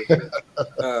physicians.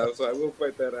 So I will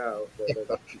point that out.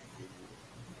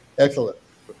 Excellent.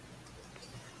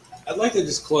 I'd like to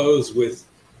just close with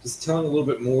just telling a little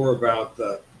bit more about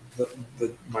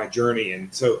my journey.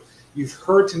 And so you've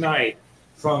heard tonight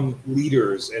from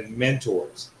leaders and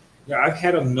mentors. I've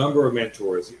had a number of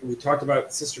mentors. We talked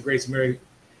about Sister Grace Mary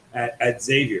at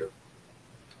Xavier.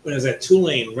 When I was at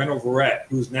Tulane, Reno Verrett,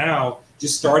 who's now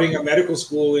just starting a medical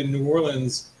school in New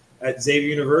Orleans at Xavier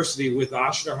University with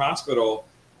Ochsner Hospital,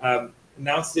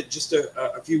 announced it just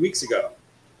a few weeks ago.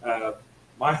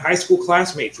 My high school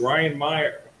classmate, Ryan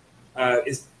Meyer,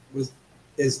 is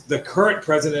the current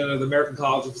president of the American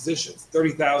College of Physicians,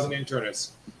 30,000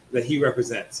 internists that he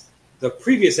represents. The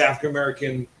previous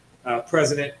African-American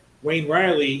president, Wayne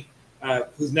Riley,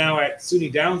 who's now at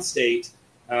SUNY Downstate,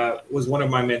 was one of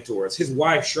my mentors. His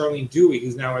wife, Charlene Dewey,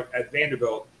 who's now at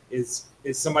Vanderbilt, is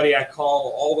somebody I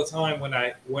call all the time when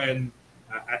I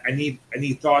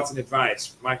need thoughts and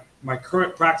advice. My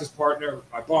current practice partner,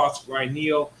 my boss, Ryan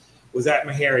Neal, was at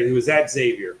Meharry. He was at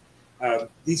Xavier.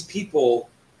 These people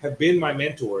have been my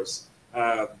mentors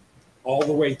all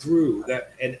the way through.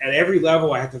 That, and at every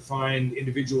level, I have to find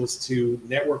individuals to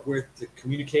network with, to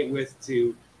communicate with,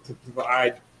 to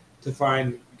provide, to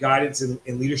find guidance in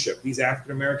leadership. These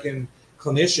African American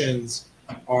clinicians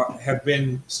have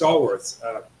been stalwarts.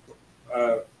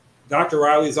 Dr.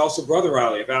 Riley is also Brother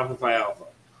Riley of Alpha Phi Alpha.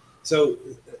 So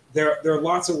there are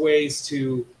lots of ways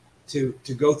to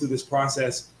go through this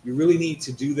process. You really need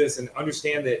to do this and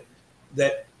understand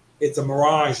that it's a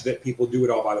mirage that people do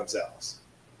it all by themselves.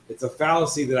 It's a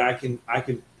fallacy that I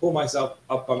can pull myself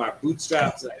up by my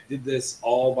bootstraps. I did this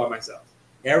all by myself.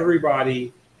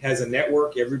 Everybody has a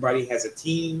network. Everybody has a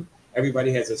team.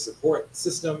 Everybody has a support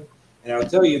system. And I'll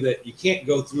tell you that you can't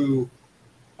go through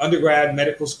undergrad,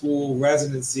 medical school,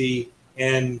 residency,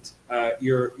 and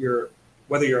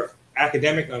whether you're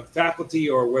academic on faculty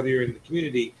or whether you're in the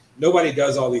community, nobody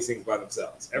does all these things by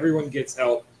themselves. Everyone gets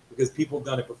help because people have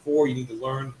done it before. You need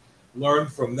to learn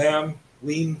from them,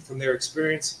 glean from their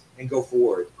experience, and go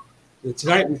forward.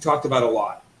 Tonight we've talked about a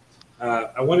lot.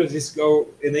 I wanted to just go,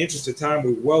 in the interest of time,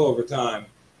 we're well over time,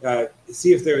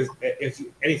 see if there's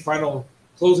any final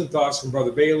closing thoughts from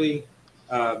Brother Bailey,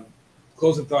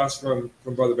 closing thoughts from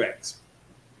Brother Banks.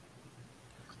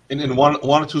 In one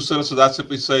or two sentences, I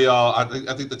simply say I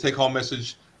think the take-home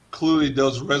message clearly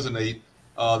does resonate,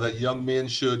 that young men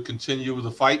should continue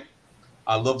the fight.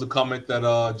 I love the comment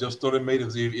that Jeff Stoddard made.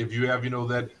 If you have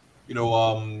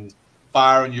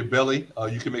fire in your belly,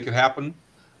 you can make it happen.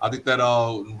 I think that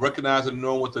recognizing and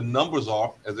knowing what the numbers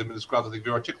are, as they've been described, I think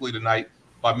very articulately tonight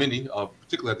by many,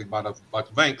 particularly I think by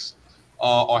Dr. Banks,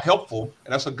 are helpful.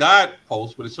 And that's a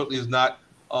guidepost, but it certainly is not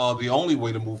the only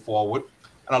way to move forward.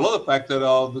 And I love the fact that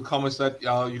the comments that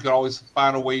you can always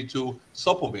find a way to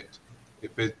supplement.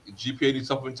 If GPA needs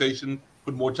supplementation,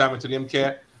 put more time into the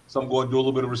MCAT. Some go and do a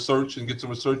little bit of research and get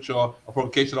some research or a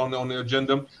publication on their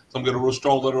agenda. Some get a real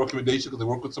strong letter of recommendation because they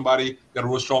work with somebody, got a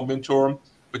real strong mentor.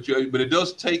 But it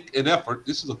does take an effort.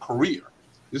 This is a career.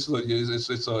 This is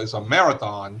it's a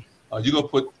marathon. You're gonna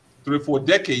put 3 or 4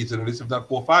 decades into this, if not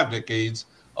 4 or 5 decades.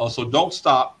 So don't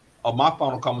stop. My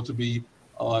final comment would be: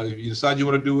 if you decide you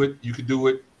want to do it, you can do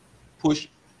it. Push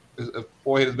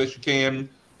forward as best you can,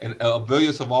 and avail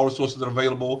yourself of all resources that are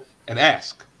available. And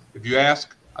ask. If you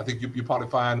ask, I think you probably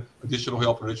find additional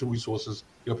help and additional resources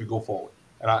to help you go forward.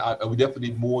 And we definitely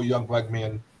need more young Black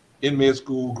men in med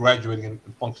school, graduating and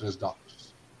functioning as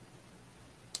doctors.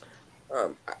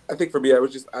 I think for me, I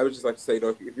would just like to say,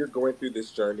 if you're going through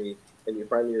this journey and you're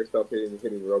finding yourself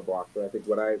hitting roadblocks, and I think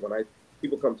when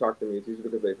people come talk to me, it's usually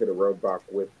because they've hit a roadblock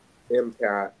with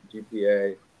MCAT,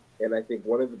 GPA, and I think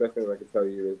one of the best things I can tell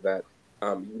you is that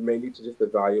you may need to just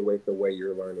evaluate the way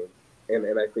you're learning,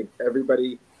 and I think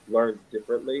everybody learns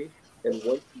differently, and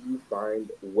once you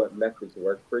find what methods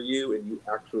work for you and you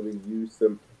actually use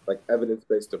some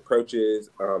evidence-based approaches,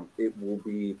 it will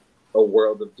be a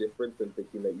world of difference than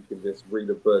thinking that you can just read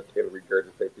a book and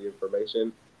regurgitate the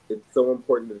information. It's so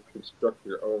important to construct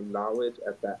your own knowledge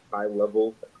at that high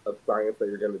level of science that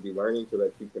you're going to be learning so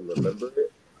that you can remember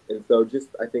it. And so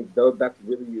I think that's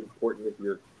really important if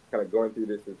you're kind of going through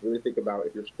this, is really think about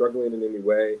if you're struggling in any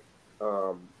way,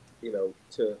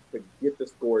 to get the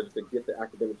scores, to get the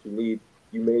academics you need,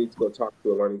 you may need to go talk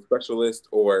to a learning specialist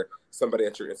or somebody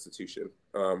at your institution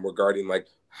regarding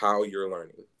how you're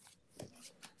learning.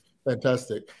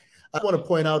 Fantastic. I want to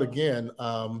point out again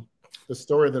the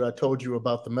story that I told you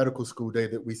about the medical school day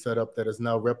that we set up that is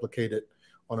now replicated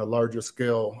on a larger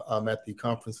scale at the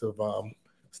Conference of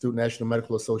Student National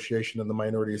Medical Association and the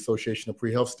Minority Association of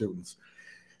Pre-Health Students.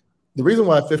 The reason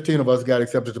why 15 of us got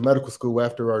accepted to medical school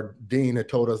after our dean had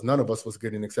told us none of us was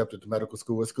getting accepted to medical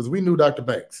school is because we knew Dr.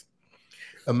 Banks.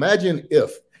 Imagine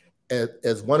if,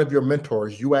 as one of your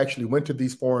mentors, you actually went to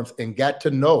these forums and got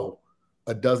to know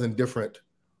a dozen different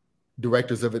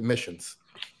directors of admissions,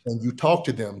 and you talked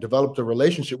to them, developed a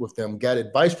relationship with them, got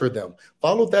advice for them,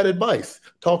 followed that advice,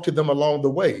 talked to them along the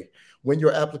way. When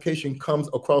your application comes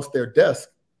across their desk,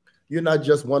 you're not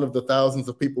just one of the thousands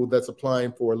of people that's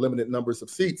applying for limited numbers of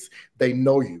seats. They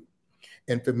know you.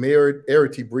 And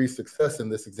familiarity breeds success in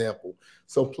this example.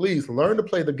 So please learn to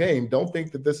play the game. Don't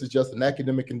think that this is just an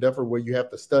academic endeavor where you have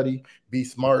to study, be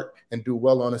smart, and do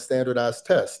well on a standardized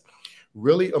test.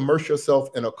 Really immerse yourself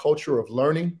in a culture of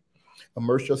learning.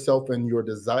 Immerse yourself in your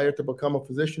desire to become a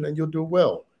physician, and you'll do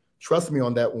well. Trust me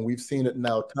on that when we've seen it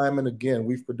now time and again.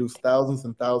 We've produced thousands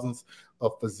and thousands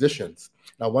of physicians.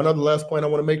 Now, one other last point I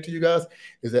want to make to you guys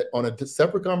is that on a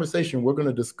separate conversation, we're going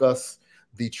to discuss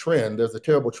the trend. There's a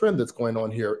terrible trend that's going on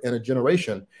here in a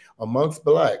generation amongst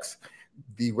Blacks.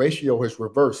 The ratio has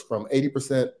reversed from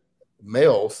 80%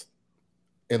 males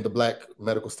in the Black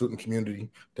medical student community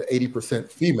to 80%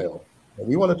 female. And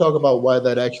we want to talk about why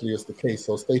that actually is the case,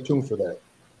 so stay tuned for that.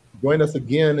 Join us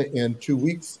again in 2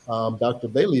 weeks. Dr.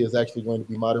 Bailey is actually going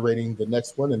to be moderating the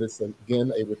next one, and it's,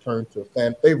 again, a return to a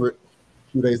fan favorite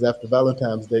 2 days after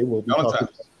Valentine's Day. We'll be talking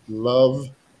about love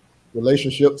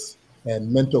relationships,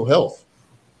 and mental health.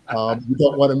 You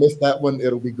don't want to miss that one.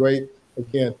 It'll be great.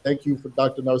 Again, thank you for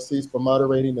Dr. Narcisse for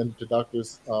moderating, and to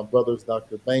brothers,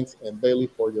 Dr. Banks and Bailey,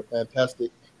 for your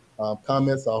fantastic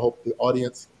comments. I hope the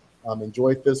audience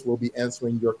enjoyed this. We'll be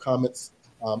answering your comments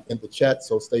in the chat,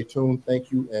 so stay tuned.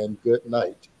 Thank you and good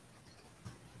night.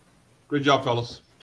 Great job, fellas.